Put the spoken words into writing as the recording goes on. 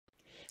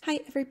Hi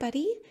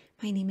everybody,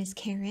 my name is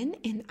Karen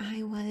and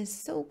I was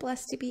so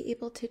blessed to be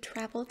able to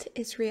travel to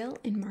Israel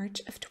in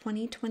March of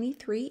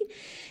 2023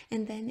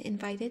 and then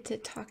invited to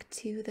talk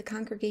to the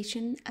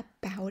congregation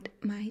about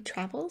my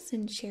travels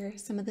and share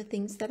some of the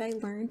things that I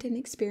learned and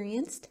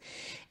experienced.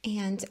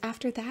 And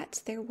after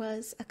that, there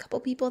was a couple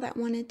people that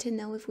wanted to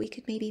know if we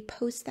could maybe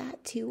post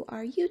that to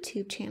our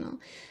YouTube channel.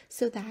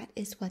 So that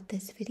is what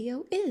this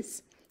video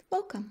is.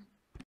 Welcome.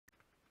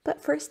 But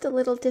first, a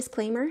little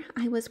disclaimer.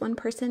 I was one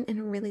person in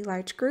a really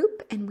large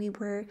group, and we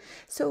were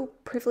so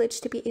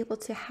privileged to be able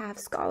to have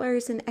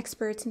scholars and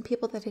experts and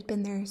people that had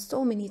been there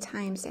so many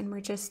times and were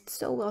just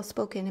so well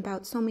spoken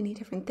about so many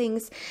different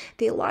things,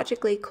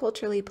 theologically,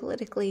 culturally,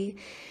 politically,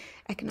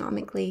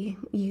 economically.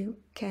 You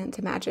can't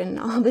imagine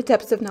all the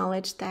depths of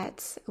knowledge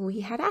that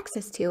we had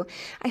access to.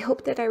 I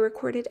hope that I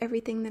recorded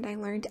everything that I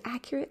learned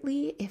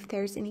accurately. If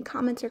there's any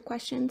comments or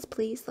questions,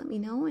 please let me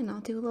know, and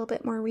I'll do a little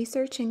bit more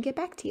research and get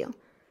back to you.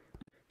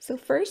 So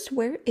first,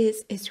 where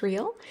is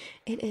Israel?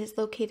 It is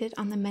located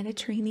on the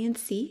Mediterranean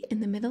Sea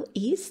in the Middle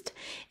East.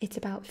 It's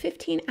about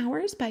 15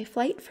 hours by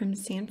flight from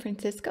San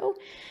Francisco.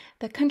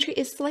 The country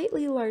is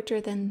slightly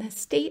larger than the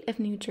state of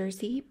New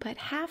Jersey, but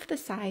half the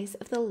size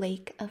of the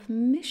Lake of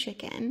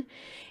Michigan.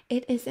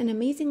 It is an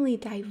amazingly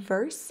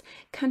diverse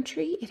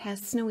country. It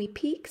has snowy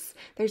peaks.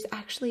 There's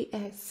actually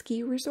a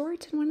ski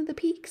resort in one of the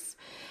peaks,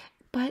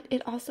 but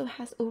it also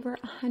has over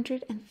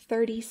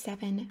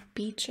 137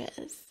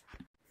 beaches.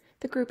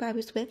 The group I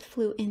was with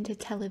flew into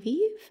Tel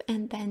Aviv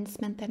and then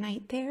spent the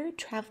night there,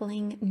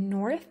 traveling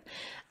north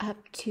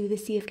up to the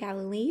Sea of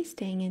Galilee,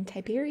 staying in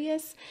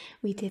Tiberias.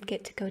 We did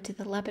get to go to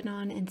the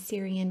Lebanon and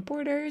Syrian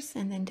borders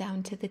and then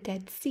down to the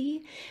Dead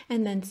Sea,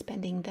 and then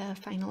spending the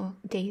final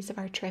days of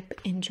our trip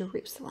in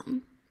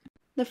Jerusalem.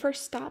 The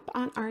first stop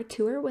on our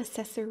tour was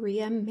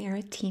Caesarea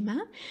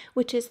Maritima,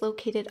 which is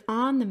located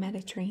on the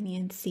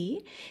Mediterranean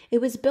Sea. It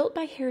was built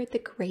by Herod the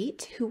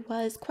Great, who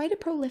was quite a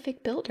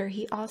prolific builder.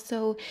 He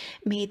also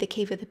made the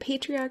Cave of the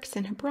Patriarchs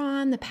in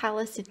Hebron, the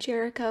Palace at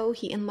Jericho.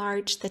 He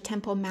enlarged the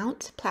Temple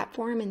Mount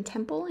platform and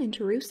temple in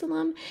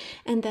Jerusalem,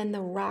 and then the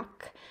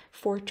rock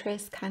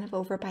fortress kind of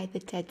over by the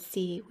Dead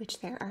Sea, which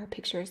there are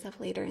pictures of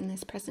later in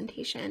this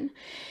presentation.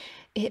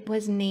 It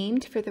was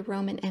named for the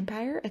Roman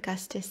Empire,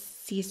 Augustus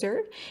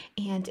Caesar,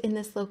 and in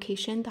this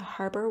location, the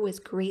harbor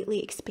was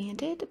greatly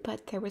expanded,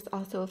 but there was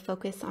also a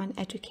focus on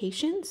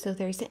education. So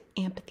there's an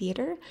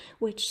amphitheater,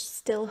 which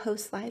still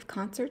hosts live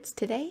concerts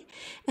today,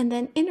 and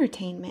then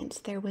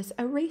entertainment. There was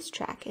a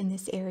racetrack in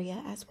this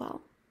area as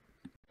well.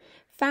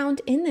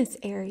 Found in this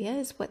area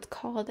is what's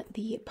called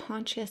the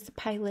Pontius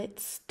Pilate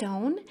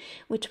Stone,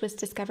 which was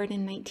discovered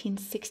in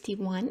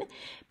 1961.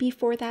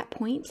 Before that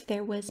point,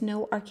 there was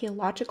no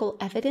archaeological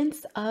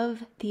evidence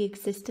of the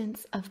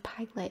existence of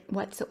Pilate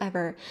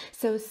whatsoever.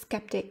 So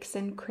skeptics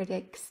and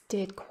critics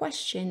did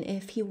question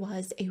if he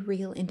was a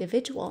real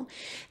individual.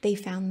 They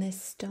found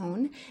this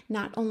stone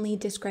not only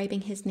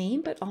describing his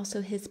name, but also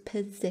his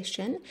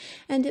position,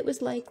 and it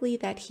was likely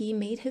that he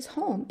made his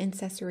home in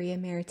Caesarea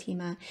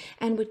Maritima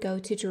and would go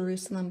to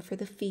Jerusalem for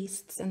the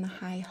feasts and the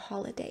high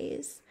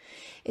holidays.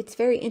 It's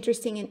very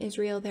interesting. In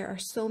Israel, there are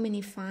so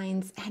many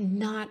finds, and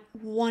not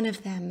one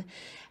of them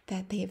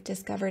that they have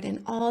discovered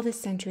in all the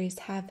centuries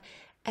have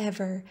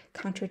ever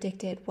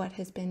contradicted what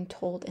has been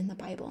told in the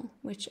Bible,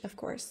 which of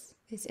course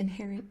is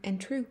inherent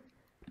and true.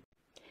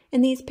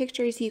 In these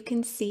pictures, you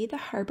can see the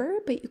harbor,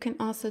 but you can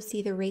also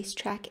see the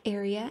racetrack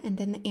area and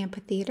then the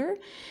amphitheater.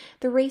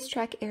 The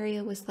racetrack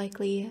area was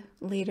likely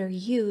later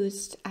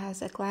used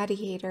as a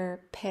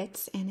gladiator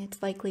pit, and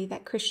it's likely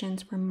that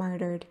Christians were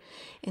martyred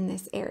in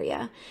this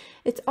area.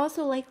 It's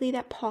also likely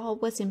that Paul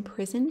was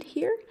imprisoned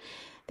here.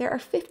 There are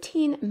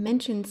 15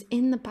 mentions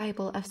in the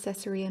Bible of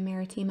Caesarea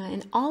Maritima,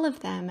 and all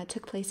of them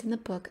took place in the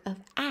book of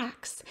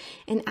Acts.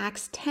 In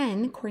Acts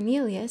 10,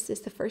 Cornelius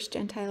is the first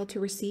Gentile to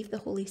receive the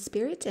Holy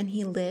Spirit, and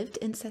he lived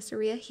in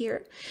Caesarea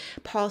here.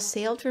 Paul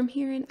sailed from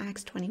here in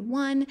Acts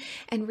 21,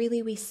 and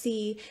really we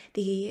see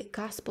the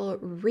gospel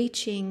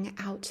reaching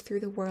out through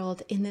the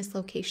world in this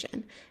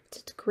location.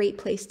 It's a great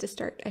place to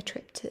start a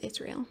trip to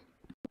Israel.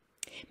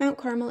 Mount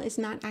Carmel is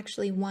not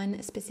actually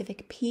one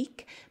specific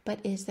peak, but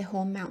is the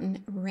whole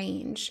mountain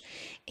range.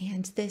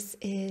 And this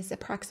is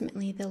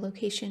approximately the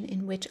location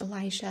in which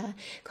Elijah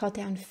called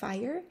down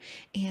fire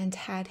and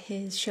had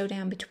his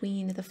showdown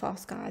between the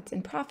false gods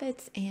and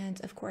prophets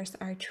and, of course,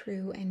 our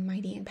true and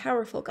mighty and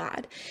powerful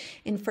God.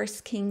 In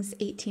 1 Kings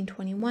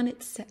 18:21,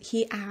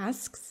 he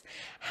asks,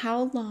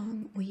 "How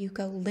long will you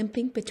go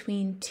limping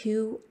between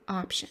two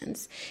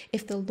options?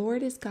 If the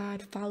Lord is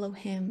God, follow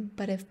him,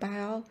 but if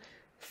Baal,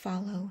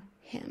 follow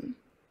him."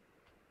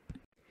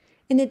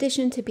 In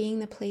addition to being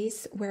the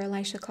place where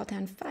Elisha called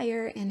down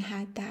fire and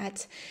had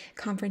that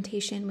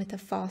confrontation with the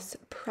false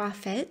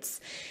prophets,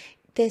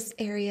 this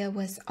area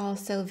was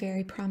also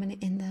very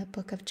prominent in the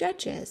book of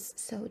Judges.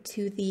 So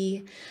to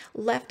the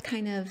left,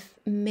 kind of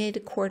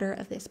mid-quarter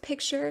of this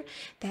picture,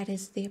 that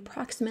is the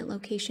approximate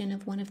location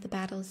of one of the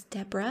battles,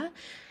 Deborah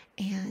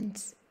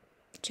and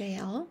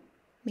Jael.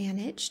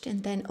 managed.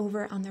 And then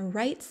over on the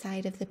right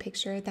side of the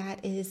picture,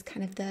 that is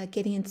kind of the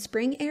Gideon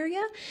Spring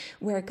area,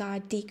 where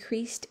God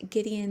decreased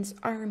Gideon's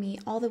army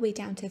all the way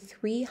down to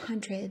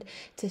 300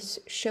 to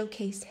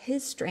showcase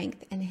his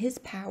strength and his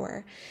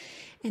power.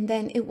 And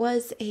then it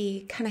was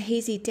a kind of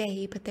hazy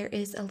day, but there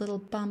is a little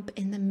bump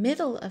in the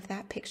middle of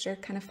that picture,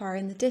 kind of far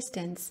in the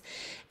distance,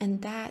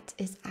 and that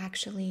is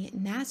actually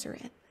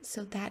Nazareth.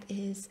 So that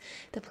is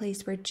the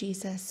place where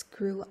Jesus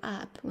grew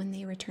up when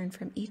they returned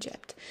from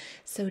Egypt.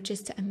 So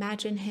just to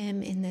imagine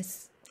him in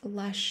this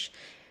lush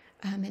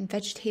and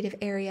vegetative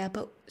area,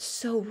 but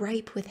so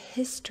ripe with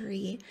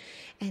history,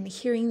 and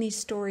hearing these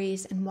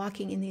stories and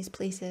walking in these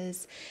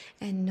places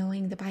and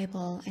knowing the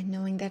Bible and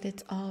knowing that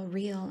it's all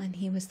real and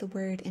he was the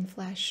Word in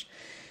flesh.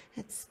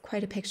 It's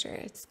quite a picture.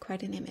 It's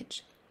quite an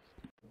image.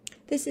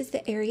 This is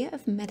the area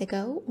of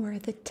Megiddo, or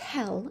the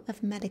Tell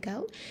of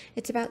Megiddo.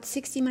 It's about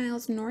 60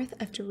 miles north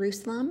of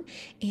Jerusalem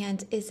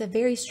and is a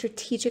very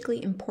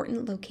strategically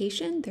important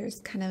location.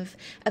 There's kind of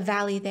a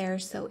valley there,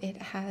 so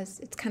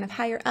it's kind of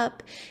higher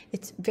up.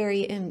 It's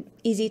very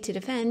easy to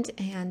defend,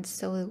 and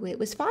so it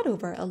was fought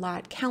over a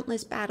lot.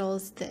 Countless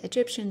battles, the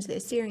Egyptians, the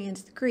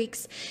Assyrians, the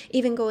Greeks,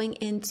 even going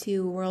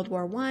into World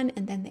War I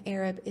and then the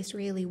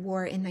Arab-Israeli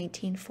War in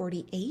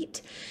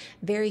 1948.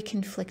 Very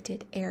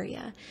conflicted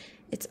area.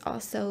 It's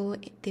also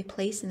the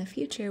place in the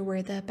future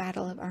where the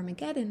Battle of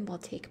Armageddon will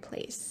take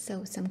place,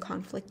 so some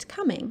conflict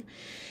coming.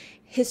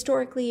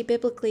 Historically,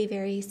 biblically,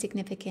 very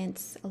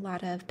significant. A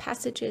lot of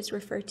passages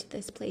refer to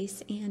this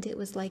place, and it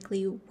was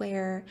likely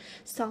where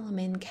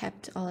Solomon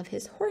kept all of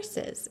his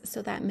horses.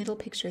 So that middle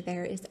picture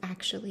there is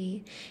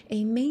actually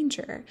a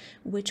manger,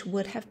 which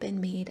would have been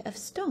made of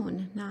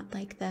stone, not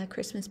like the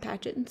Christmas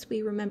pageants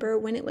we remember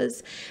when it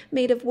was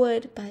made of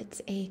wood,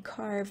 but a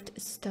carved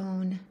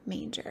stone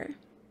manger.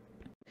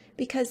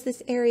 Because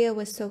this area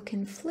was so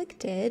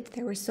conflicted,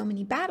 there were so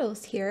many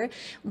battles here,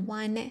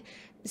 one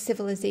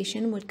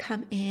civilization would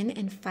come in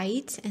and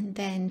fight and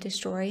then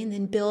destroy and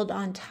then build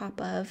on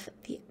top of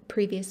the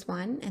previous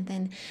one and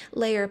then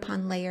layer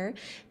upon layer.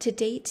 To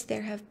date,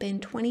 there have been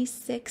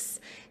 26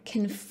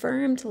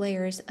 confirmed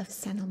layers of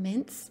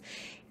settlements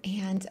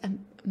and a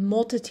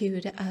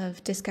multitude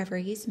of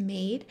discoveries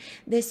made.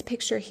 This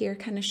picture here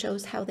kind of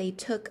shows how they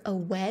took a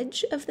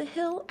wedge of the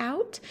hill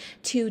out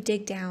to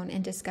dig down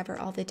and discover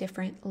all the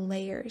different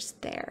layers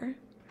there.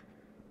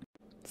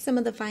 Some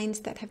of the finds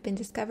that have been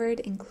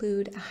discovered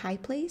include a high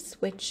place,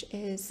 which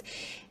is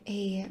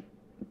an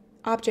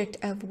object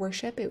of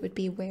worship. It would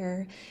be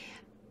where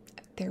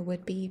there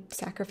would be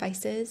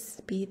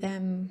sacrifices, be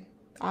them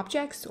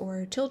objects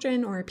or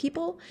children or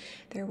people.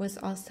 There was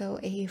also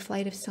a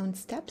flight of stone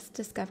steps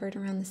discovered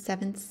around the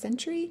 7th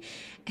century.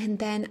 And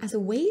then as a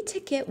way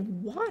to get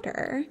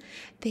water,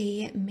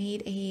 they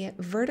made a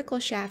vertical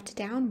shaft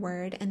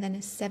downward and then a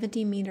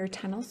 70-meter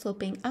tunnel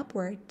sloping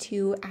upward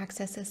to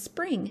access a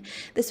spring.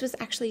 This was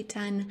actually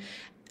done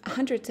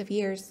hundreds of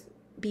years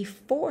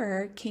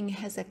before King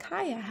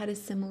Hezekiah had a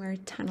similar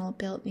tunnel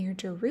built near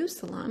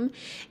Jerusalem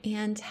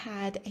and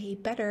had a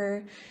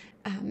better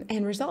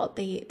end result.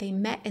 They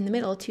met in the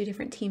middle. Two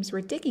different teams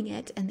were digging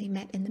it, and they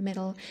met in the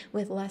middle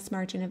with less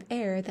margin of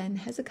error than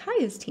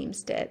Hezekiah's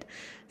teams did.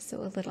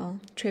 So a little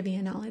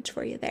trivia knowledge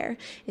for you there.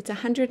 It's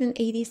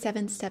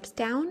 187 steps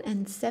down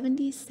and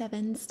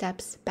 77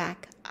 steps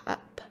back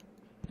up.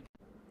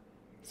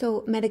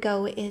 So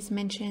Megiddo is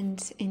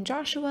mentioned in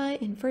Joshua,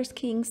 in 1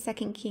 Kings, 2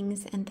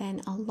 Kings, and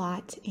then a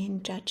lot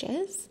in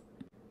Judges.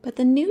 But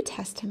the New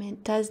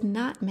Testament does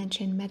not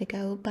mention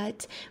Megiddo,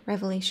 but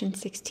Revelation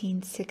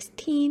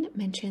 16:16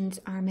 mentions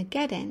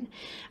Armageddon.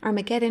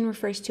 Armageddon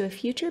refers to a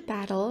future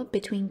battle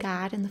between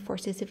God and the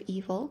forces of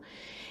evil,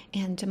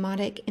 and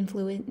demonic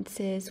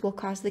influences will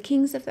cause the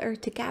kings of the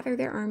earth to gather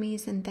their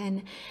armies and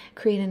then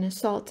create an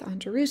assault on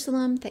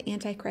Jerusalem. The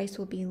Antichrist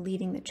will be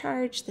leading the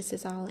charge. This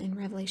is all in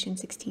Revelation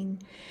 16.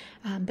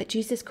 But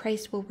Jesus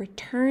Christ will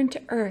return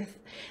to earth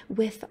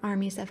with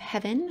armies of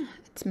heaven.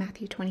 It's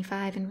Matthew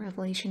 25 and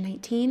Revelation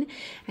 19.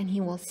 And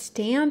he will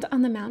stand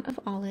on the Mount of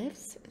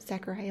Olives,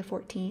 Zechariah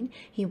 14.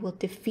 He will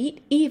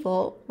defeat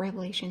evil,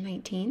 Revelation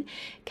 19.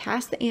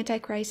 Cast the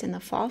Antichrist and the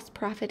false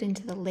prophet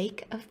into the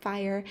lake of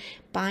fire.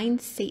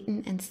 Bind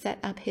Satan and set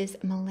up his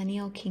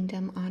millennial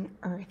kingdom on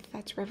earth.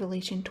 That's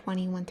Revelation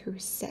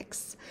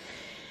 21-6.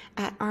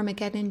 At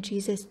Armageddon,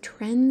 Jesus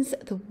treads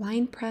the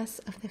winepress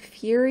of the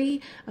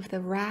fury of the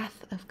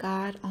wrath of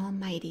God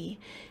Almighty,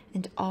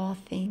 and all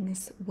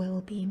things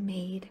will be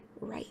made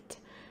right.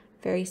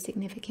 Very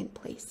significant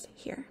place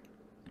here.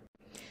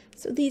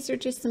 So these are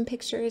just some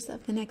pictures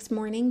of the next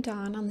morning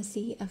dawn on the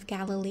Sea of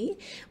Galilee.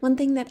 One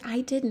thing that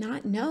I did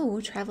not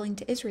know traveling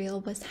to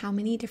Israel was how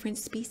many different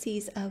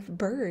species of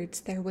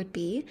birds there would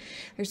be.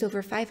 There's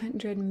over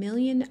 500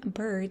 million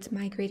birds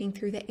migrating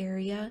through the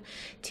area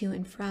to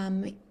and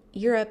from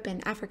Europe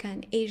and Africa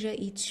and Asia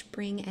each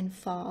spring and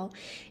fall.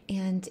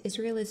 And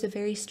Israel is a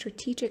very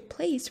strategic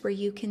place where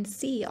you can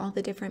see all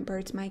the different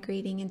birds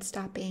migrating and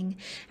stopping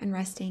and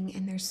resting.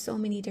 And there's so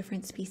many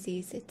different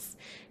species. It's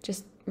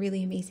just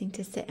really amazing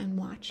to sit and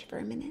watch for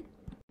a minute.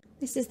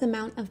 This is the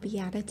Mount of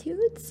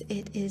Beatitudes.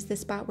 It is the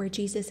spot where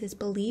Jesus is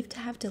believed to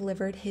have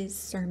delivered his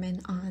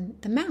Sermon on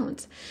the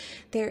Mount.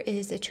 There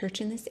is a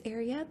church in this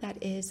area that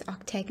is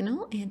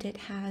octagonal, and it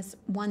has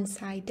one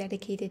side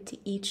dedicated to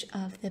each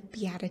of the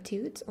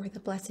Beatitudes, or the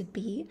Blessed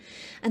Be.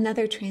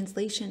 Another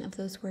translation of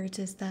those words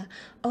is the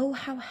 "Oh,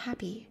 how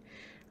happy!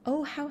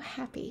 Oh, how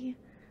happy!"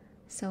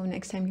 So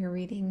next time you're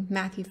reading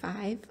Matthew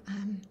 5,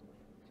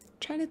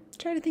 try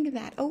to think of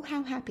that. Oh,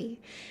 how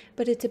happy.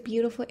 But it's a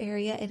beautiful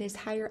area. It is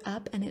higher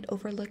up and it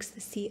overlooks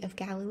the Sea of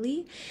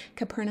Galilee.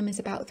 Capernaum is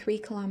about 3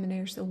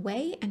 kilometers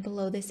away, and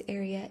below this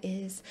area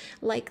is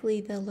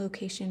likely the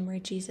location where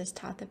Jesus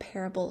taught the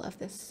parable of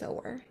the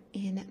sower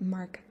in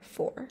Mark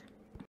 4.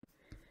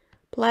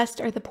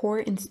 Blessed are the poor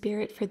in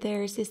spirit, for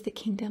theirs is the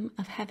kingdom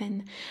of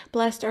heaven.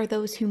 Blessed are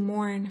those who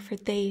mourn, for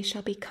they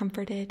shall be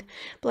comforted.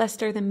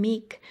 Blessed are the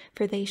meek,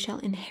 for they shall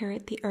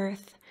inherit the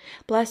earth.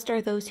 Blessed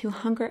are those who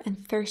hunger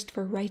and thirst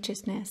for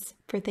righteousness,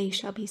 for they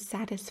shall be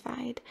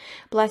satisfied.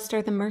 Blessed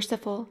are the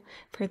merciful,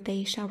 for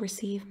they shall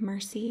receive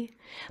mercy.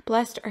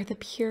 Blessed are the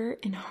pure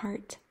in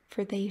heart,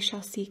 for they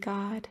shall see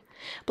God.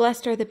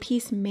 Blessed are the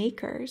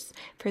peacemakers,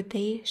 for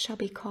they shall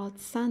be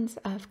called sons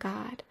of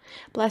God.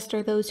 Blessed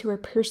are those who are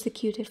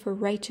persecuted for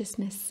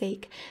righteousness'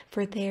 sake,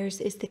 for theirs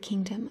is the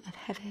kingdom of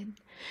heaven.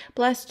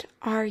 Blessed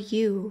are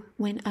you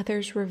when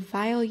others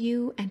revile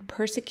you and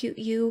persecute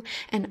you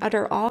and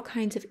utter all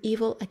kinds of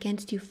evil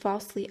against you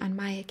falsely on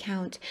my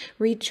account.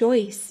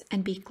 Rejoice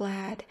and be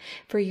glad,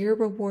 for your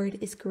reward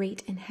is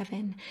great in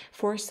heaven,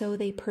 for so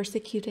they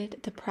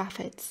persecuted the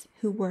prophets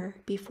who were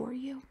before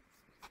you.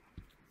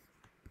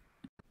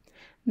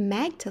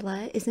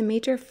 Magdala is a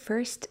major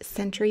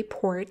first-century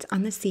port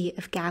on the Sea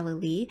of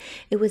Galilee.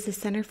 It was a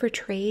center for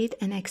trade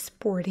and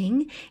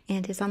exporting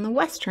and is on the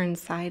western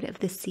side of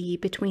the sea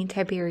between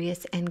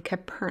Tiberias and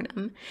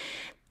Capernaum.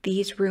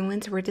 These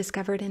ruins were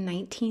discovered in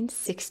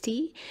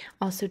 1960.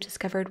 Also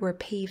discovered were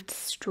paved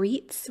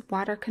streets,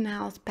 water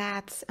canals,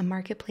 baths, a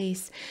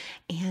marketplace,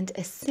 and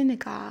a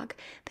synagogue.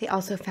 They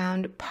also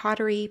found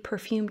pottery,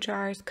 perfume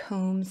jars,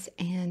 combs,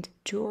 and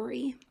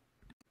jewelry.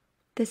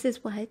 This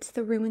is what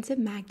the ruins of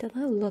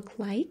Magdala look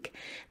like.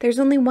 There's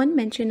only one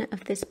mention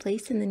of this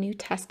place in the New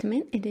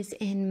Testament. It is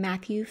in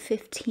Matthew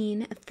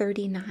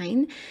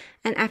 15:39.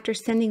 And after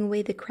sending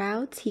away the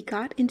crowds, he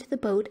got into the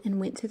boat and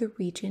went to the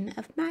region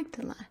of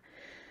Magdala.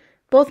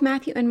 Both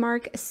Matthew and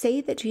Mark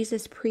say that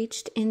Jesus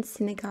preached in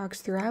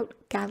synagogues throughout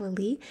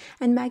Galilee,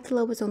 and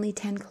Magdala was only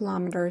 10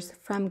 kilometers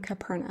from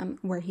Capernaum,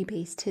 where he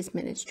based his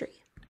ministry.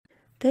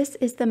 This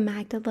is the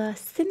Magdala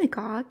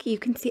Synagogue. You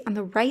can see on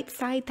the right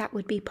side, that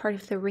would be part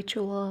of the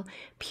ritual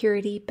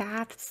purity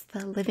baths,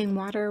 the living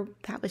water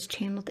that was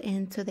channeled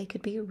in so they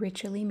could be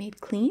ritually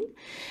made clean.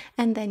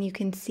 And then you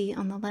can see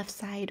on the left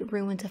side,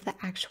 ruins of the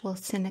actual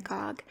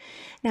synagogue.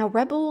 Now,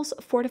 rebels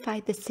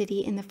fortified the city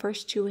in the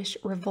first Jewish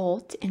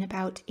revolt in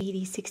about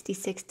AD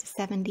 66 to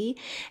 70.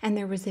 And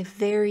there was a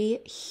very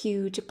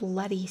huge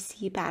bloody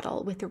sea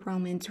battle with the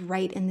Romans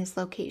right in this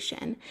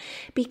location.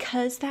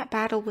 Because that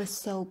battle was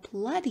so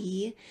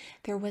bloody,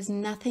 there was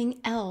nothing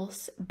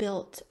else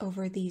built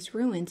over these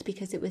ruins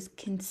because it was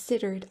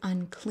considered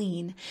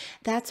unclean.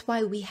 That's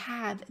why we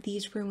have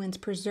these ruins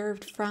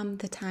preserved from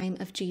the time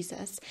of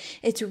Jesus.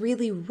 It's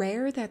really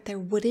rare that there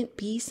wouldn't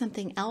be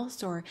something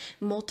else or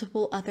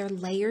multiple other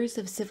layers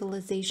of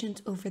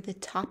civilizations over the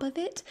top of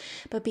it,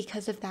 but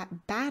because of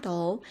that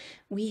battle,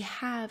 we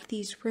have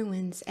these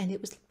ruins, and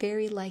it was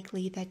very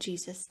likely that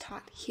Jesus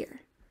taught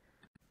here.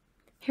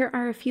 Here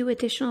are a few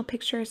additional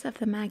pictures of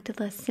the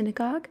Magdala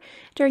Synagogue.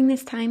 During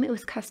this time, it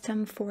was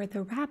custom for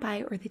the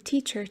rabbi or the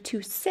teacher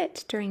to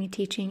sit during a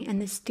teaching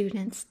and the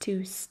students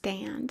to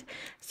stand.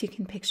 So you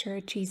can picture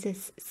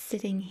Jesus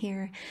sitting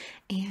here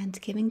and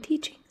giving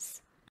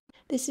teachings.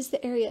 This is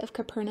the area of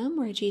Capernaum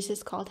where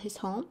Jesus called his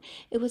home.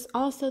 It was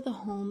also the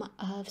home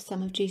of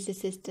some of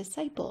Jesus's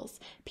disciples,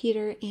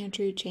 Peter,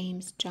 Andrew,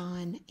 James,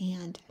 John,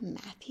 and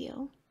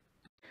Matthew.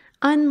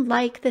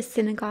 Unlike the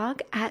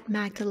synagogue at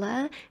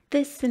Magdala,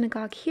 this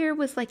synagogue here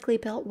was likely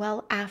built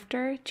well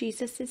after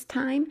Jesus'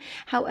 time.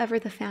 However,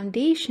 the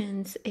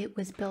foundations it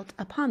was built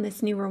upon,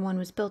 this newer one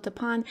was built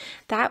upon,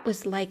 that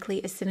was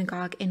likely a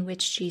synagogue in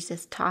which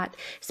Jesus taught,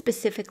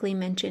 specifically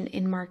mentioned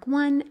in Mark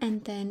 1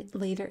 and then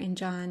later in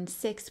John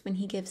 6 when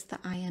he gives the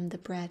I am the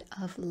bread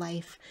of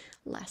life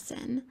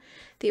lesson.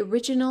 The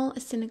original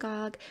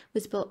synagogue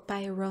was built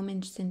by a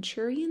Roman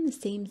centurion, the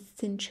same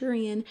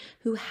centurion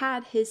who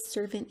had his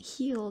servant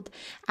healed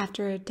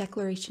after a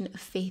declaration of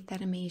faith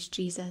that amazed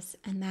Jesus,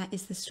 and that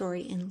is the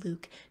story in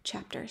Luke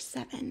chapter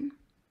 7.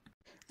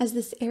 As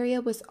this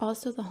area was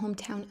also the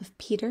hometown of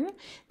Peter,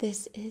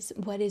 this is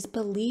what is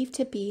believed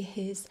to be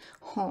his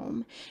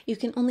home. You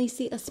can only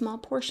see a small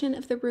portion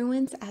of the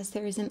ruins as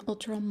there is an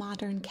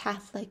ultra-modern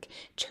Catholic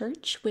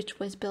church, which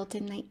was built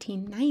in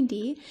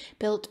 1990,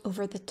 built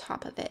over the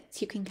top of it.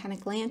 So you can kind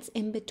of glance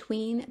in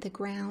between the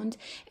ground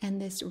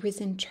and this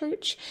risen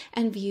church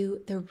and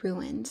view the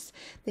ruins.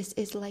 This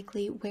is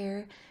likely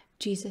where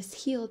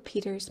Jesus healed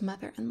Peter's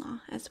mother-in-law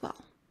as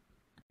well.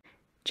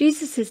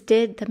 Jesus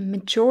did the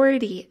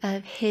majority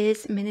of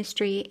his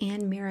ministry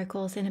and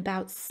miracles in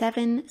about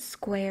 7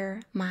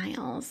 square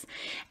miles.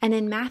 And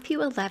in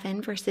Matthew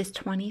 11, verses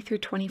 20 through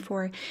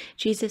 24,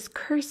 Jesus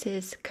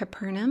curses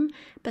Capernaum,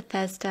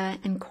 Bethesda,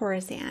 and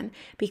Chorazin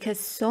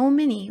because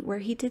where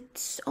he did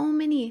so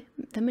many,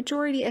 the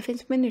majority of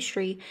his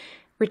ministry,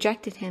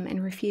 rejected him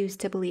and refused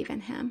to believe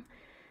in him.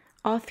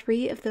 All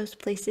 3 of those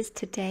places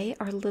today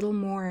are little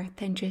more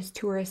than just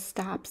tourist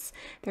stops.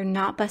 They're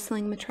not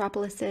bustling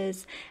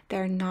metropolises.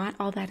 They're not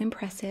all that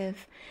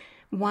impressive.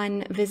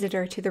 One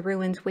visitor to the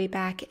ruins way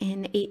back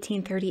in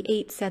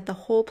 1838 said the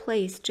whole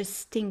place just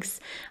stinks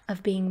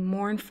of being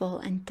mournful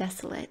and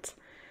desolate.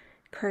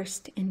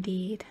 Cursed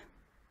indeed.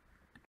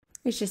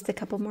 There's just a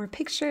couple more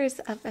pictures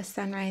of a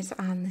sunrise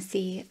on the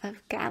Sea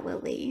of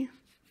Galilee.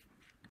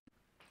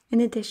 In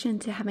addition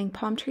to having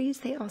palm trees,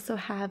 they also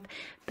have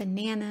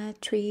banana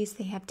trees,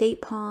 they have date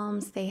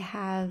palms, they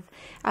have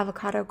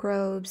avocado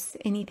groves,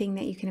 anything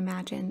that you can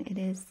imagine. It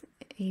is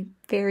a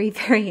very,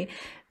 very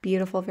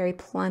beautiful, very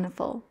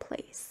plentiful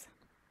place.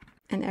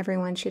 And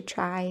everyone should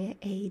try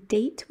a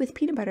date with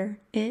peanut butter.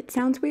 It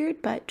sounds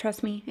weird, but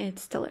trust me,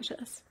 it's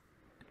delicious.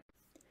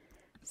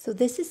 So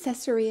this is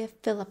Caesarea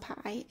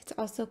Philippi. It's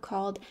also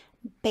called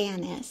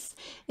Banis.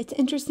 It's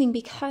interesting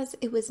because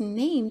it was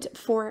named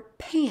for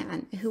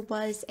Pan, who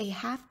was a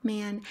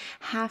half-man,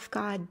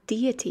 half-god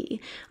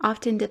deity,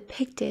 often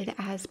depicted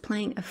as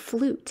playing a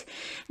flute.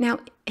 Now,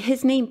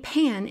 his name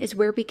Pan is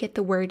where we get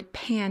the word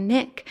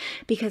panic,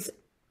 because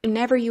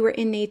whenever you were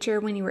in nature,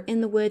 when you were in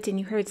the woods and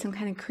you heard some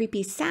kind of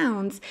creepy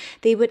sounds,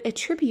 they would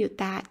attribute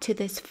that to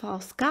this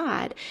false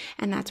god,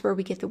 and that's where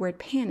we get the word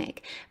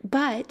panic.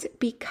 But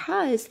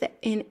because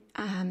in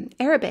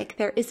Arabic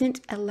there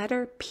isn't a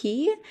letter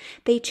P,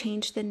 they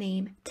changed the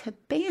name to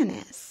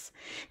Banis.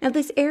 Now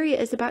this area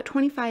is about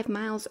 25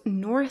 miles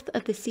north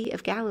of the Sea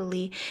of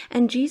Galilee,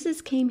 and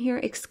Jesus came here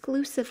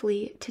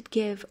exclusively to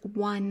give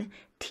one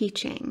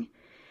teaching.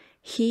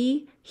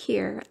 He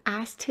here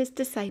asked his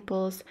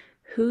disciples,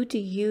 Who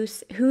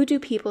do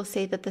people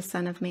say that the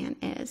Son of Man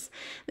is?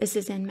 This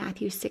is in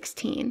Matthew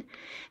 16.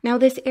 Now,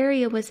 this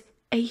area was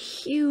a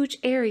huge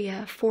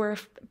area for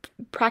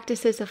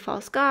practices of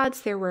false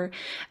gods. There were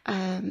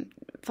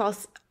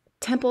false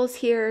temples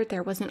here.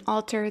 There was an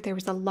altar. There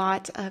was a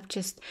lot of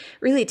just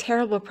really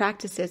terrible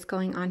practices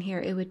going on here.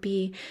 It would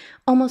be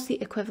almost the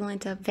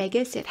equivalent of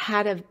Vegas. It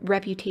had a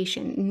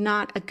reputation,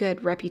 not a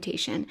good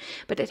reputation,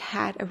 but it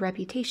had a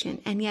reputation.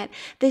 And yet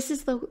this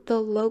is the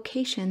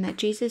location that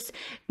Jesus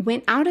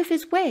went out of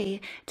his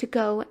way to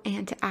go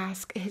and to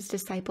ask his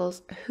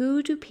disciples,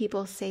 who do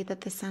people say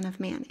that the Son of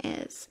Man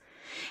is?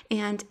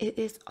 And it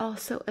is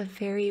also a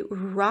very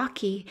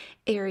rocky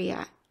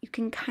area. You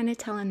can kind of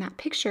tell in that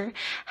picture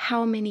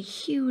how many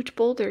huge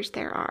boulders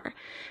there are.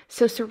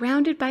 So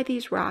surrounded by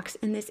these rocks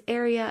in this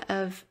area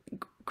of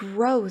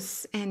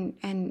gross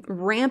and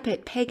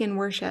rampant pagan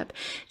worship,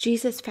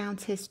 Jesus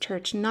founds his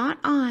church not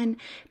on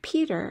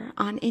Peter,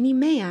 on any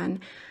man,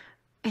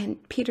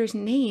 and Peter's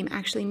name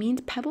actually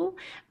means pebble,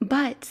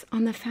 but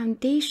on the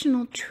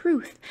foundational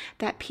truth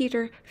that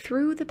Peter,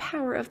 through the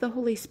power of the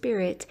Holy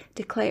Spirit,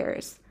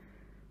 declares.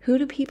 Who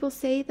do people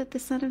say that the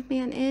Son of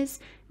Man is?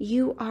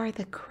 You are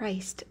the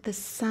Christ, the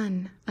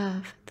Son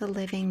of the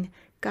living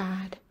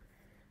God.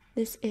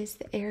 This is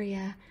the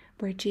area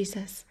where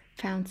Jesus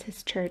founds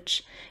his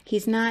church.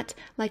 He's not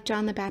like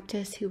John the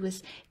Baptist, who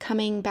was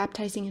coming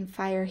baptizing in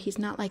fire. He's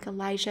not like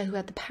Elijah, who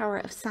had the power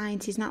of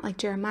signs. He's not like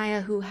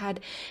Jeremiah, who had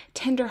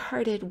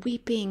tender-hearted,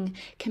 weeping,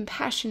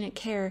 compassionate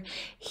care.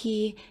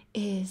 He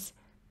is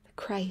the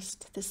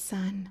Christ, the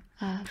Son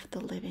of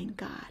the living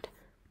God.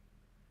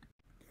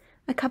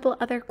 A couple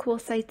other cool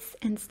sites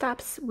and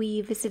stops.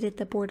 We visited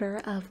the border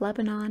of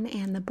Lebanon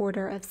and the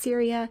border of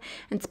Syria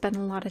and spent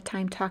a lot of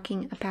time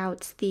talking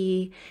about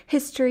the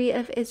history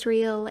of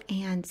Israel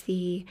and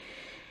the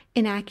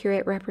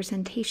inaccurate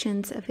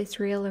representations of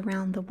Israel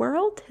around the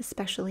world,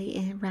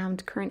 especially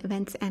around current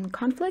events and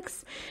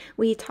conflicts.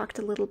 We talked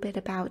a little bit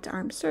about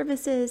armed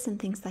services and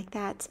things like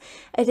that.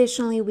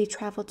 Additionally, we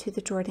traveled to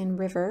the Jordan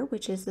River,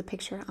 which is the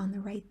picture on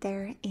the right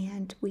there,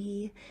 and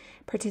we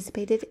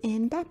participated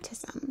in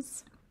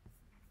baptisms.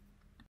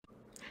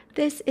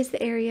 This is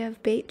the area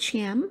of Beit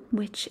Shean,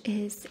 which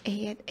is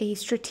a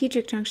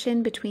strategic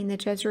junction between the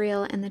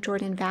Jezreel and the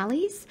Jordan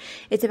valleys.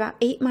 It's about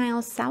 8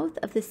 miles south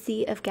of the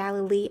Sea of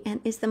Galilee and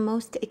is the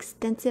most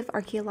extensive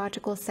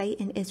archaeological site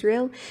in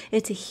Israel.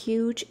 It's a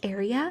huge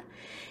area.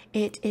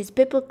 It is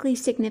biblically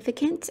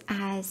significant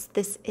as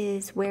this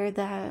is where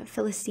the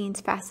Philistines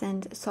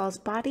fastened Saul's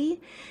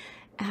body.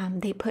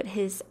 They put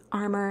his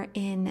armor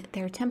in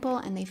their temple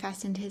and they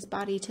fastened his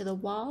body to the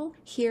wall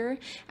here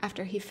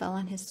after he fell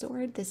on his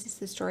sword. This is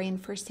the story in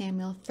 1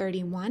 Samuel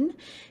 31.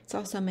 It's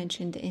also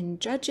mentioned in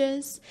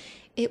Judges.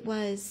 It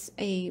was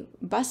a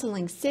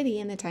bustling city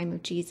in the time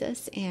of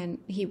Jesus, and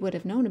he would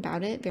have known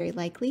about it, very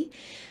likely.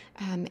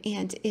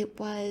 And it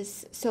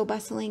was so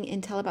bustling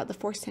until about the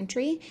 4th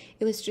century.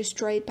 It was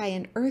destroyed by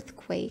an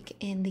earthquake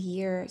in the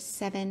year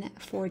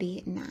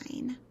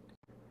 749.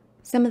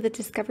 Some of the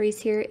discoveries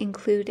here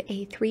include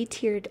a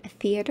 3-tiered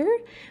theater,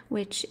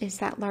 which is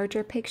that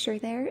larger picture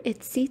there.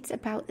 It seats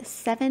about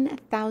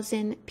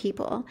 7,000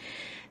 people.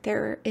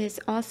 There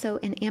is also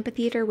an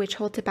amphitheater which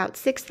holds about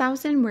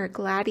 6,000, where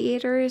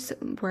gladiators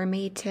were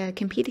made to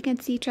compete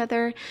against each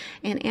other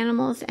and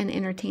animals and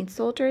entertain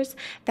soldiers.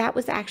 That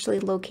was actually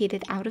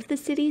located out of the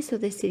city, so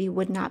the city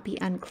would not be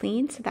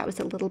unclean. So that was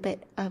a little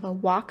bit of a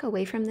walk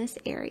away from this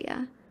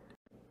area.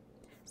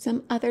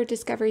 Some other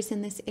discoveries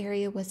in this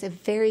area was a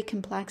very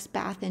complex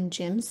bath and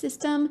gym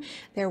system.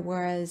 There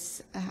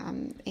was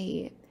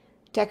a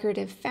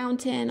decorative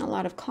fountain, a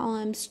lot of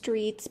columns,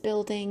 streets,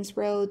 buildings,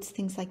 roads,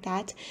 things like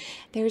that.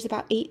 There's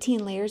about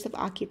 18 layers of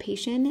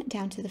occupation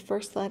down to the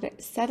first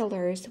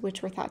settlers,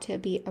 which were thought to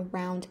be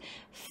around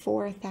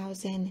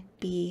 4,000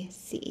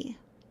 BC.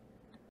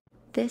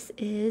 This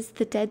is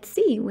the Dead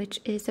Sea,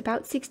 which is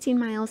about 16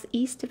 miles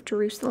east of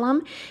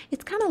Jerusalem.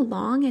 It's kind of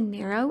long and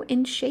narrow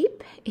in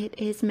shape. It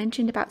is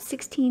mentioned about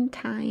 16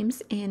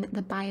 times in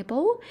the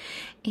Bible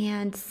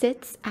and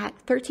sits at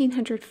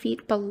 1,300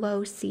 feet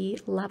below sea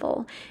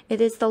level. It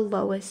is the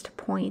lowest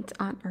point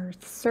on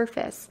Earth's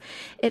surface.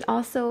 It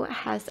also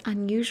has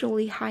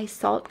unusually high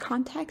salt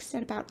content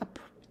at about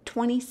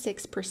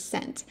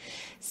 26%.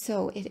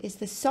 So it is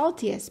the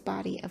saltiest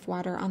body of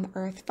water on the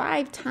earth,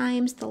 5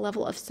 times the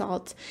level of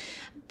salt,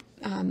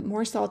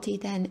 more salty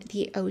than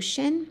the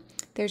ocean.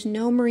 There's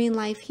no marine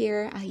life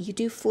here. You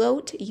do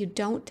float, you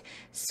don't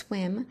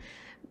swim.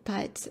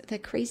 But the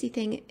crazy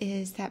thing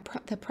is that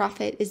the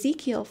prophet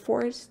Ezekiel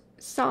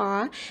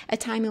foresaw a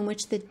time in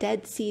which the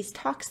Dead Sea's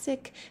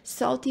toxic,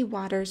 salty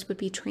waters would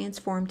be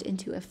transformed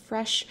into a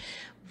fresh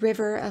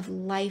river of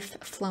life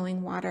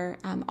flowing water,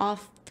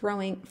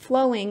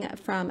 flowing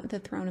from the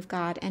throne of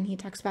God. And he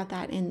talks about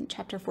that in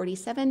chapter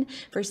 47,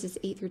 verses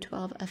 8 through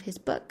 12 of his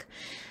book.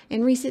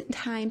 In recent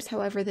times,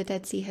 however, the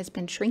Dead Sea has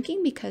been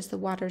shrinking because the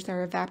waters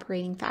are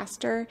evaporating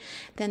faster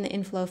than the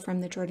inflow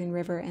from the Jordan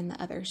River and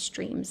the other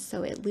streams.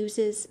 So it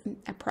loses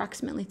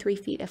approximately 3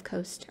 feet of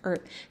coast, or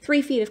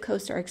 3 feet of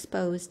coast are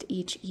exposed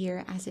each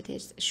year as it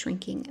is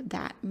shrinking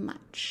that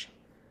much.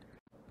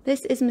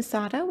 This is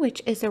Masada,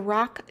 which is a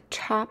rock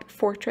top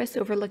fortress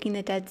overlooking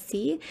the Dead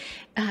Sea.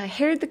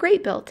 Herod the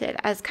Great built it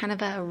as kind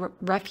of a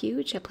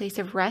refuge, a place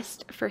of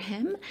rest for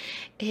him.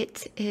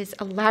 It is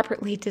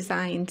elaborately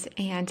designed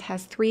and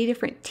has 3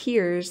 different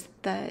tiers.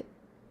 The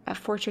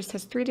fortress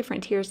has 3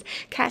 different tiers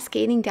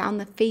cascading down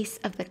the face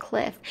of the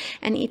cliff,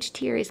 and each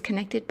tier is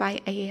connected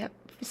by a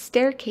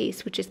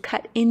staircase which is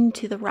cut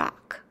into the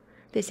rock.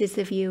 This is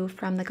the view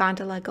from the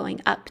gondola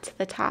going up to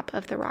the top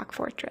of the rock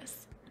fortress.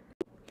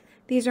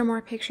 These are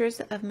more pictures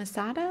of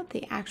Masada,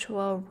 the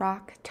actual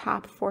rock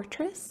top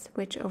fortress,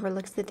 which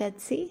overlooks the Dead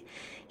Sea.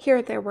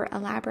 Here there were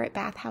elaborate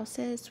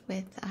bathhouses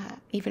with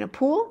even a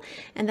pool,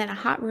 and then a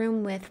hot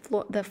room with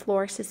the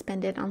floor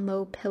suspended on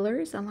low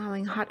pillars,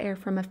 allowing hot air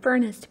from a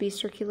furnace to be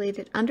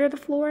circulated under the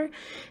floor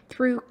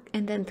through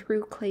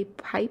clay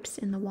pipes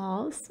in the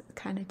walls,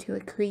 kind of to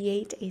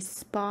create a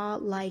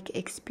spa-like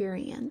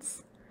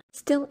experience.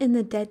 Still in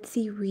the Dead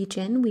Sea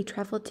region, we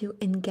traveled to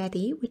En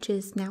Gedi, which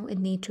is now a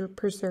nature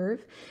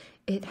preserve.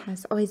 It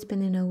has always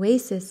been an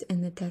oasis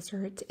in the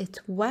desert.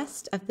 It's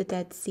west of the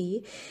Dead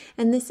Sea,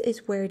 and this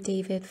is where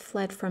David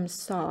fled from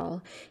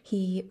Saul.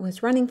 He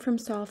was running from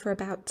Saul for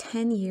about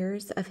 10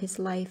 years of his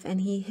life,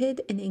 and he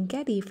hid in En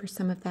Gedi for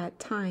some of that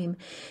time.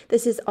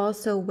 This is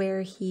also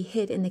where he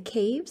hid in the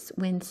caves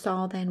when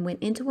Saul then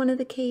went into one of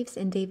the caves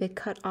and David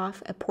cut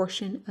off a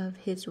portion of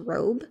his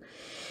robe.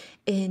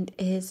 And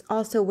is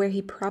also where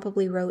he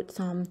probably wrote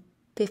Psalm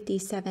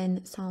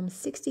 57, Psalm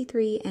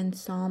 63, and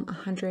Psalm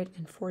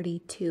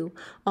 142,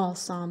 all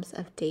Psalms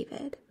of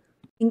David.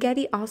 En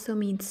Gedi also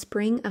means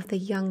spring of the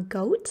young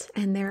goat,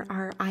 and there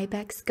are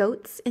ibex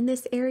goats in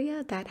this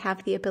area that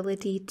have the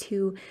ability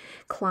to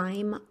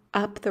climb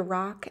up the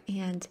rock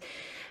and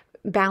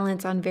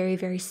balance on very,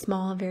 very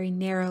small, very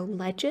narrow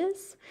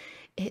ledges.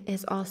 It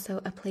is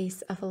also a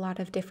place of a lot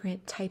of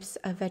different types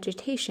of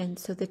vegetation.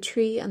 So the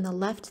tree on the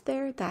left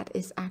there, that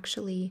is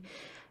actually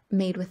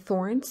made with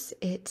thorns.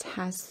 It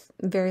has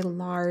very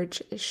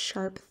large,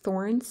 sharp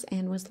thorns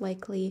and was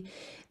likely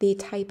the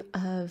type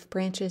of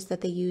branches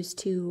that they used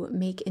to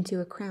make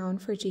into a crown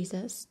for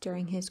Jesus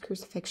during his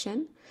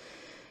crucifixion.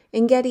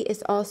 En Gedi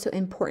is also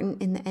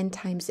important in the end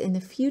times. In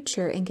the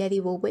future, En Gedi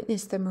will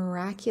witness the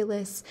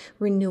miraculous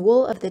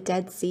renewal of the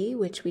Dead Sea,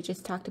 which we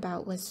just talked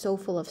about was so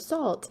full of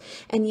salt.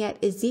 And yet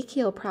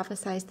Ezekiel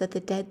prophesies that the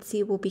Dead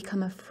Sea will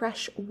become a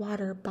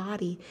freshwater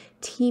body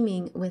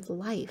teeming with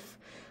life.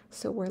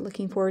 So we're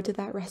looking forward to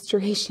that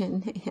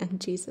restoration and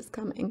Jesus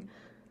coming.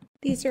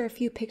 These are a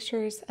few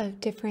pictures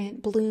of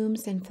different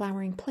blooms and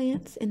flowering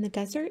plants in the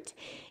desert,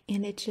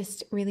 and it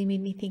just really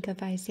made me think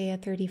of Isaiah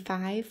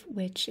 35,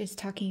 which is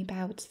talking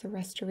about the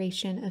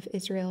restoration of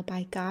Israel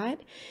by God.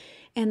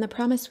 And the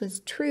promise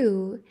was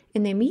true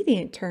in the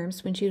immediate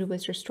terms when Judah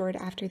was restored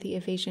after the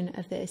invasion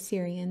of the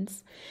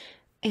Assyrians.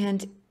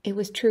 And it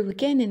was true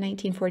again in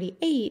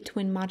 1948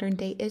 when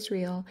modern-day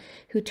Israel,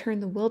 who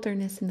turned the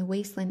wilderness and the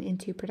wasteland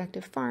into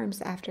productive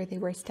farms after they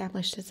were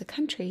established as a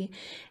country,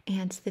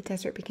 and the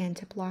desert began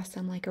to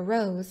blossom like a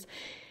rose.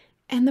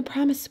 And the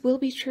promise will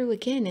be true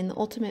again in the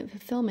ultimate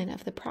fulfillment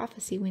of the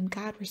prophecy when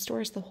God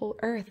restores the whole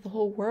earth, the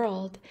whole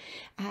world,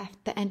 at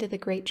the end of the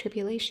Great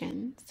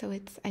Tribulation. So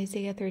it's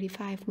Isaiah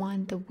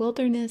 35:1. The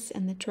wilderness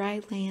and the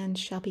dry land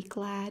shall be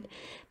glad.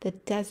 The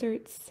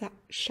deserts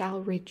shall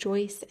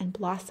rejoice and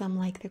blossom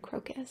like the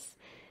crocus.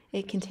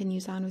 It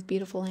continues on with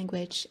beautiful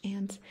language,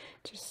 and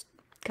just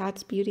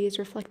God's beauty is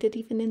reflected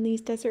even in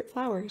these desert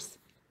flowers.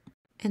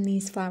 And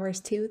these flowers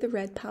too, the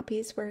red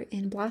poppies, were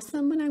in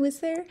blossom when I was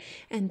there.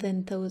 And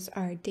then those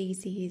are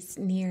daisies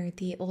near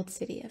the old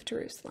city of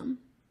Jerusalem.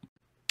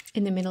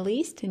 In the Middle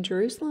East, in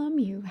Jerusalem,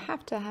 you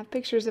have to have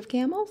pictures of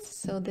camels.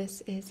 So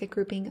this is a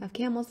grouping of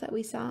camels that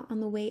we saw on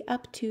the way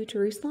up to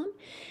Jerusalem.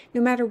 No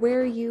matter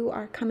where you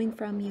are coming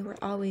from, you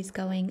are always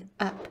going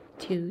up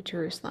to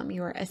Jerusalem.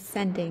 You are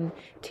ascending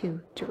to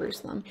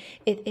Jerusalem.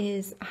 It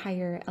is a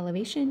higher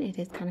elevation. It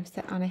is kind of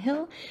set on a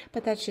hill,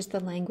 but that's just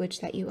the language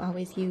that you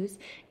always use.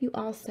 You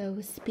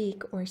also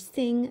speak or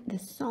sing the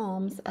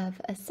Psalms of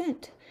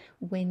Ascent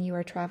when you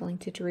are traveling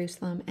to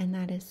Jerusalem, and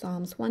that is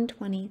Psalms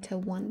 120 to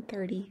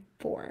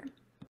 134.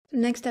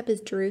 Next up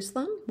is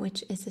Jerusalem,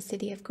 which is a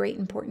city of great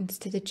importance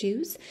to the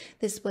Jews.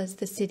 This was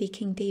the city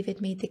King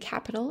David made the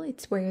capital.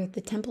 It's where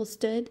the temple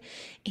stood,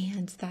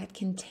 and that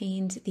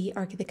contained the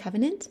Ark of the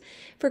Covenant.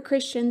 For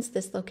Christians,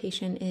 this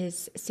location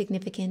is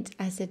significant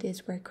as it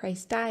is where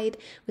Christ died,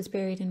 was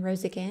buried, and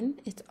rose again.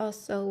 It's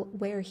also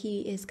where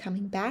he is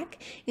coming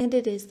back, and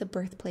it is the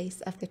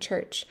birthplace of the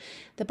church.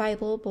 The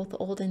Bible, both the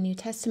Old and New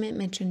Testament,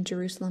 mention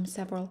Jerusalem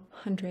several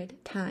hundred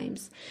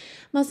times.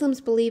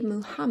 Muslims believe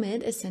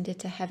Muhammad ascended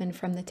to heaven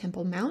from the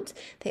Temple Mount.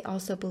 They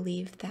also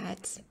believe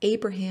that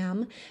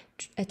Abraham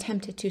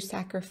attempted to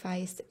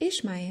sacrifice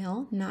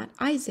Ishmael, not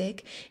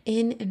Isaac,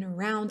 in and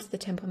around the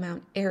Temple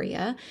Mount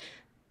area,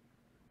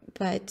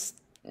 but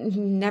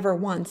never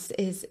once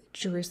is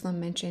Jerusalem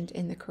mentioned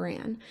in the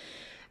Quran.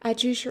 At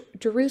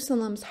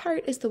Jerusalem's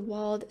heart is the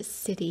walled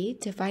city,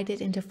 divided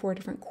into 4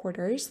 different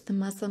quarters: the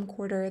Muslim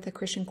quarter, the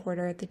Christian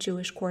quarter, the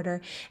Jewish quarter,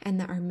 and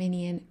the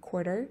Armenian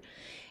quarter.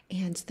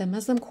 And the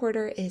Muslim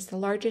quarter is the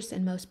largest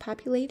and most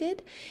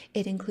populated.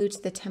 It includes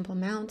the Temple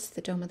Mount,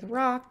 the Dome of the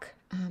Rock,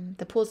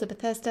 the Pools of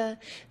Bethesda.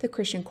 The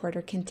Christian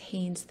quarter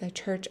contains the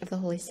Church of the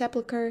Holy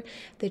Sepulchre.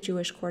 The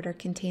Jewish quarter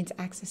contains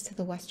access to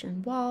the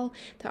Western Wall.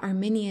 The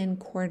Armenian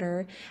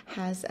quarter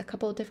has a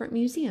couple of different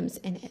museums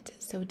in it,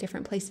 so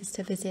different places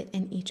to visit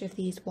in each of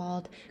these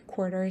walled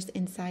quarters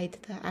inside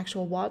the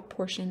actual walled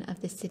portion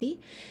of the city.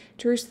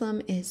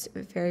 Jerusalem is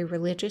a very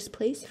religious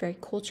place, very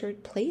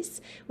cultured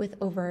place, with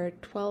over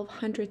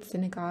 1,200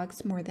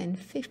 synagogues, more than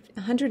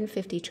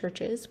 150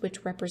 churches,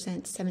 which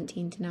represent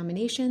 17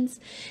 denominations,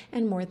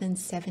 and more than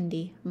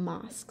 70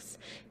 mosques.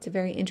 It's a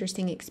very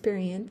interesting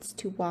experience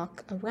to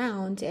walk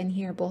around and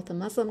hear both the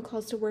Muslim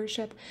calls to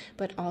worship,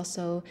 but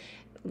also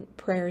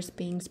prayers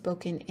being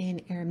spoken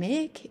in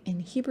Aramaic, in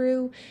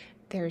Hebrew.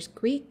 There's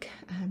Greek,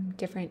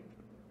 different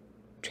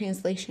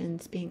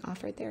translations being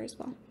offered there as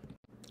well.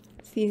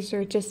 These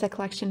are just a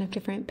collection of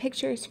different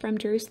pictures from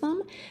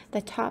Jerusalem.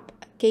 The top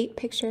gate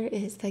picture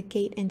is the